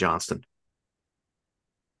 and Quentin Johnston.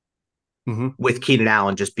 Mm-hmm. With Keenan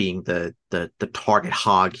Allen just being the target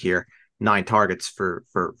hog here, 9 targets for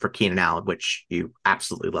Keenan Allen, which you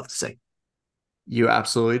absolutely love to see. You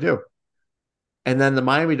absolutely do. And then the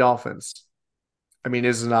Miami Dolphins. I mean,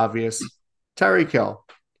 isn't obvious. Tyreek Hill,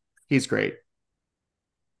 he's great.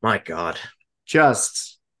 My God,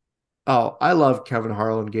 Just I love Kevin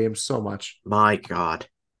Harlan games so much. my God.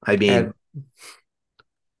 I And mean,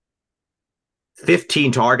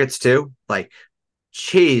 15 targets too. Like,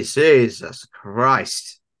 Jesus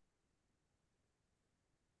Christ,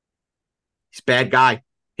 he's a bad guy.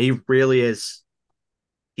 He really is.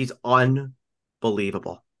 He's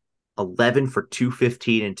unbelievable. 11 for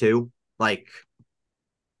 215 and 2. Like,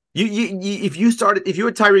 if you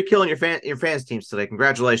had Tyreek Hill in your fans teams today,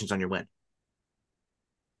 congratulations on your win.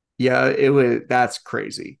 yeah, it was that's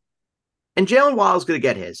crazy. And Jalen Waddle's going to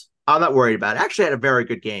get his. I'm not worried about it. Actually had a very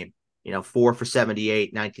good game. 4 for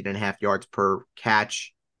 78, 19 and a half yards per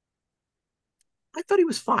catch. I thought he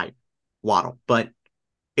was fine, Waddle, but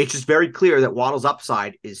it's just very clear that Waddle's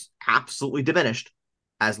upside is absolutely diminished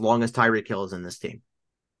as long as Tyreek Hill is in this team.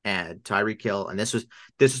 And Tyreek Hill, and this was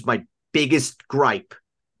my biggest gripe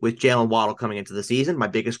with Jalen Waddle coming into the season, my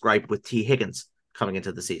biggest gripe with T. Higgins coming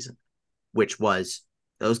into the season, which was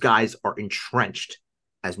those guys are entrenched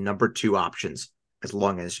as number 2 options as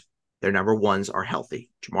long as their number 1s are healthy.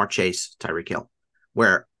 Jamar Chase, Tyreek Hill.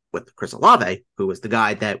 Where with Chris Olave, who was the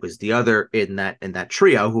guy that was the other in that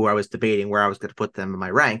trio, who I was debating where I was going to put them in my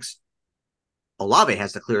ranks, Olave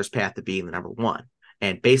has the clearest path to being the number 1.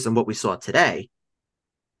 And based on what we saw today,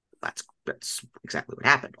 that's exactly what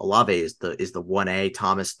happened. Olave is the 1A,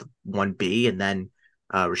 Thomas the 1B, and then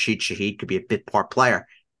Rashid Shaheed could be a bit part player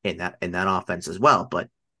in that offense as well. But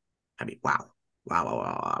I mean, wow.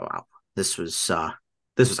 This was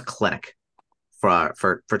a clinic for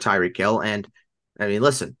Tyreek Hill, and I mean,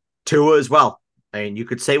 listen, Tua as well. I mean, you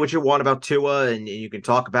could say what you want about Tua, and you can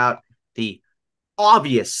talk about the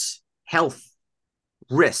obvious health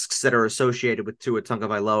risks that are associated with Tua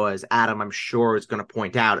Tagovailoa, as Adam, I'm sure, is going to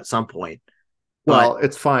point out at some point. But Well,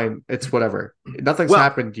 it's fine. It's whatever. Nothing's well,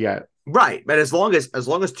 happened yet. right. But as long as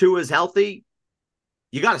Tua is healthy,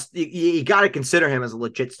 you gotta consider him as a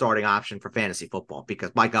legit starting option for fantasy football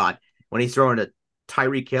because my God, when he's throwing to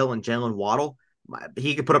Tyreek Hill and Jalen Waddle,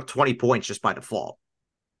 he could put up 20 points just by default.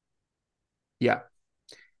 Yeah.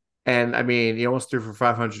 And I mean, he almost threw for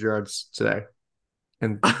 500 yards today.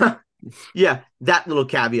 And Yeah, that little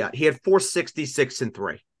caveat. He had 466 and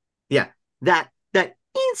 3. Yeah, that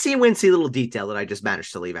eensy wincy little detail that I just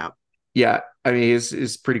managed to leave out. yeah, I mean,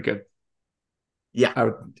 he's pretty good. Yeah, I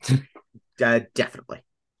would definitely.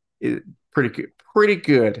 pretty good. Pretty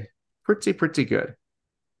good. Pretty good.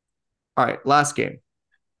 All right, last game.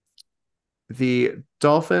 The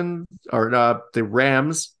the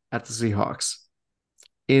Rams at the Seahawks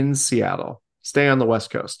in Seattle. Stay on the West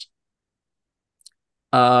Coast.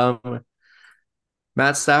 Um,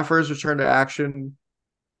 Matt Stafford's return to action,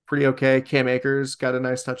 pretty okay. Cam Akers got a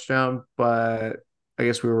nice touchdown, but I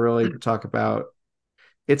guess we were really talk about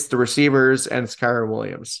it's the receivers and it's Kyron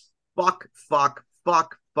Williams. Fuck, fuck,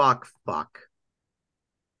 fuck, fuck, fuck.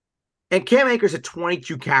 And Cam Akers had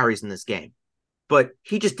 22 carries in this game, but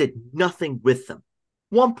he just did nothing with them.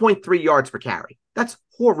 1.3 yards per carry. That's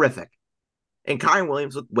horrific. And Kyron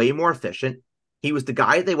Williams looked way more efficient. He was the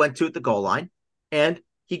guy they went to at the goal line, and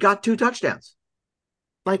he got 2 touchdowns.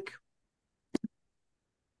 Like,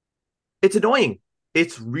 it's annoying.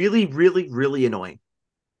 It's really, really, really annoying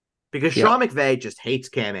because Yeah, Sean McVay just hates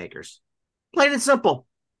Cam Akers. Plain and simple.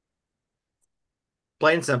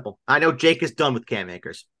 Plain and simple. I know Jake is done with Cam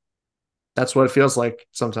Akers. that's what it feels like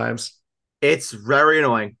sometimes. It's very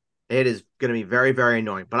annoying. It is going to be very, very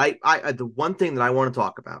annoying. But the one thing that I want to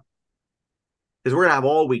talk about is we're going to have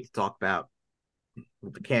all week to talk about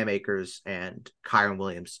the Cam Akers and Kyron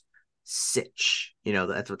Williams sitch. You know,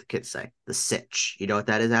 that's what the kids say. The sitch. You know what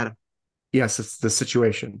that is, Adam? Yes, it's the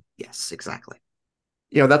situation. Yes, exactly.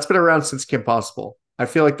 That's been around since Kim Possible. I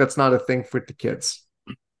feel like that's not a thing with the kids.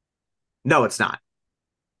 No, it's not.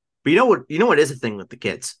 But you know what? You know what is a thing with the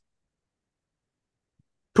kids?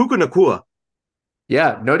 Puka Nacua.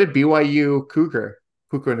 Yeah, noted BYU Cougar,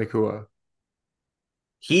 Puka Nacua.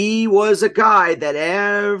 He was a guy that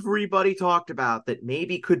everybody talked about that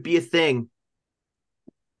maybe could be a thing.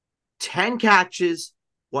 10 catches,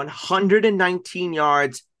 119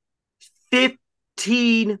 yards,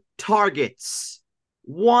 15 targets,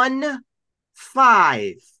 1-5.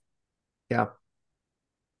 Yeah.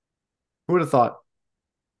 Who would have thought?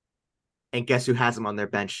 And guess who has him on their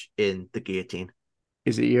bench in the guillotine?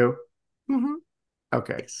 Is it you? Mm-hmm.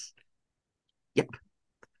 Okay. Yes. Yep.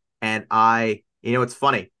 And what's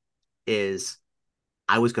funny is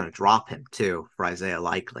I was going to drop him too for Isaiah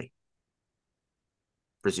Likely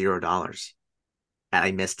for $0, and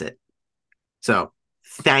I missed it. So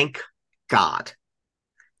thank God.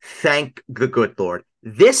 Thank the good Lord.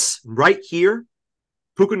 This right here,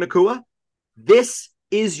 Puka Nacua, this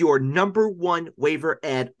is your number one waiver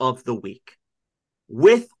ad of the week.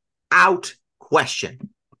 Without question.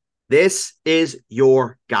 This is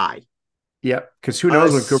your guy. Yeah, because who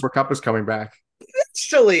knows when Cooper Kupp is coming back?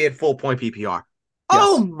 Especially at full point PPR.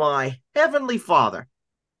 Oh Yes. my heavenly father.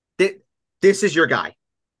 This is your guy.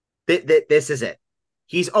 This is it.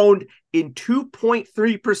 He's owned in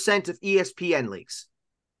 2.3% of ESPN leagues.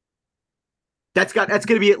 That's going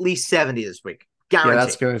to be at least 70 this week. Yeah,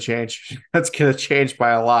 that's Guaranteed. going to change. That's going to change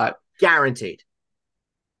by a lot. Guaranteed.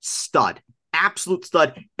 Stud. Absolute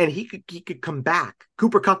stud. And he could come back.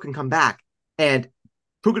 Cooper Kupp can come back. And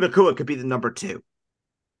Puka Nacua could be the number 2.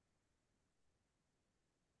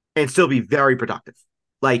 And still be very productive.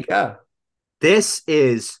 Like, Yeah. this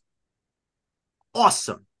is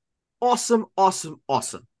awesome. Awesome, awesome,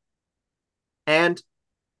 awesome. And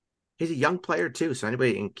he's a young player too. So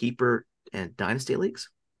anybody in keeper and dynasty leagues,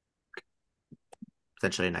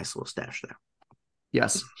 potentially a nice little stash there.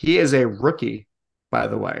 Yes. He is a rookie, by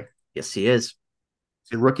the way. Yes, he is.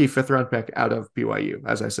 He's a rookie 5th-round pick out of BYU,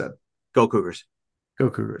 as I said. Go Cougars. Go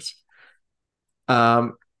Cougars.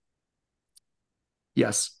 Um,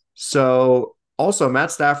 yes. So also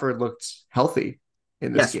Matt Stafford looked healthy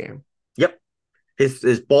in this Yes. game. Yep.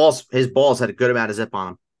 His balls had a good amount of zip on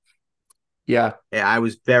them. Yeah. Yeah, I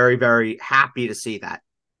was very, very happy to see that.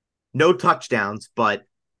 No touchdowns, but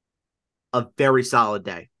a very solid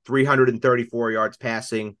day. 334 yards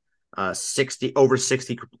passing,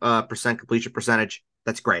 60% completion percentage.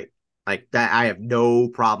 That's great. Like that, I have no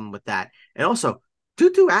problem with that. And also,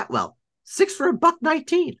 Tutu Atwell, 6 for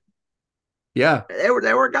 $119. Yeah.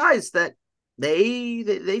 There were guys that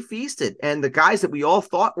they feasted, and the guys that we all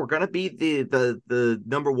thought were going to be the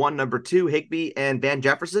number 1, number 2, Higbee and Van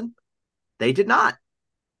Jefferson, they did not.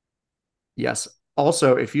 Yes.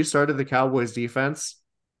 Also, if you started the Cowboys defense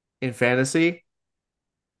in fantasy,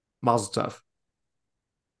 mazel tov.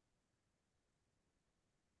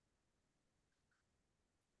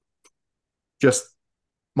 Just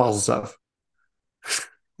mazel tov.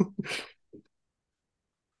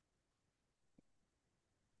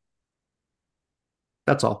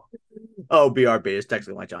 That's all. Oh, BRB is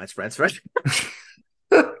texting my Giants friends, right?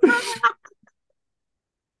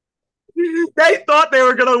 They thought they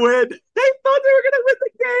were going to win. They thought they were going to win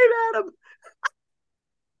the game, Adam.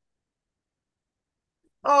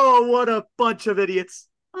 Oh, what a bunch of idiots.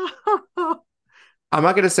 I'm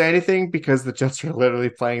not going to say anything because the Jets are literally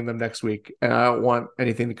playing them next week, and I don't want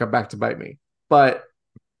anything to come back to bite me. But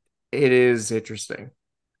it is interesting.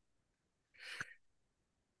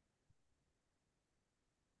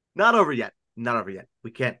 Not over yet. Not over yet.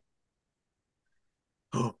 We can't.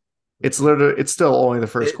 It's still only the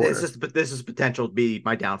first quarter. But this is potential to be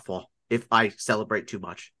my downfall if I celebrate too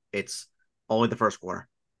much. It's only the first quarter,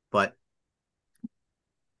 but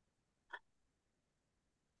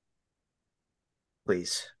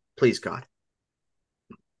please, please, God,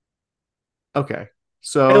 Okay. and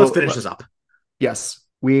let's So finish this up. yes,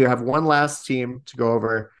 we have one last team to go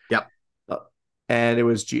over, Yep. uh, and it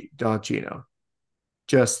was Gino.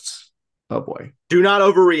 Just oh boy. Do not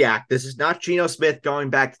overreact. This is not Geno Smith going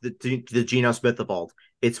back to the Geno Smith of old.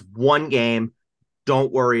 It's one game.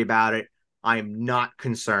 Don't worry about it. I am not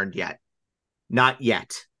concerned yet. Not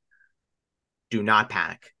yet. Do not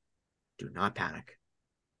panic. Do not panic.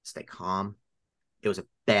 Stay calm. It was a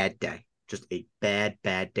bad day. Just a bad,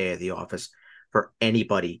 bad day at the office for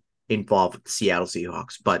anybody involved with the Seattle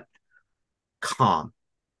Seahawks. But calm.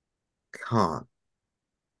 Calm.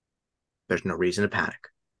 There's no reason to panic.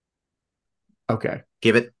 Okay.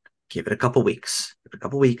 Give it a couple weeks. Give it a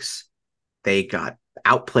couple weeks. They got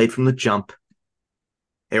outplayed from the jump.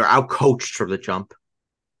 They were outcoached from the jump.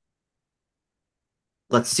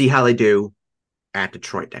 Let's see how they do at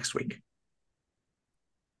Detroit next week.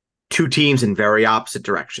 Two teams in very opposite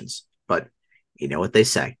directions, but you know what they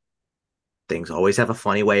say. Things always have a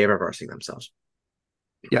funny way of reversing themselves.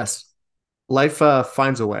 Yes. Life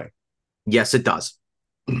finds a way. Yes, it does.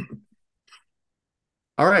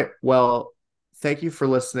 All right. Well, thank you for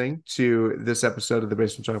listening to this episode of the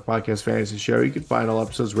Basement Junk Podcast Fantasy Show. You can find all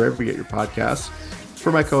episodes wherever you get your podcasts.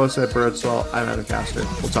 For my co-host at Birdsall, I'm Adam Castor.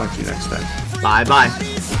 We'll talk to you next time.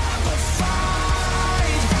 Bye-bye.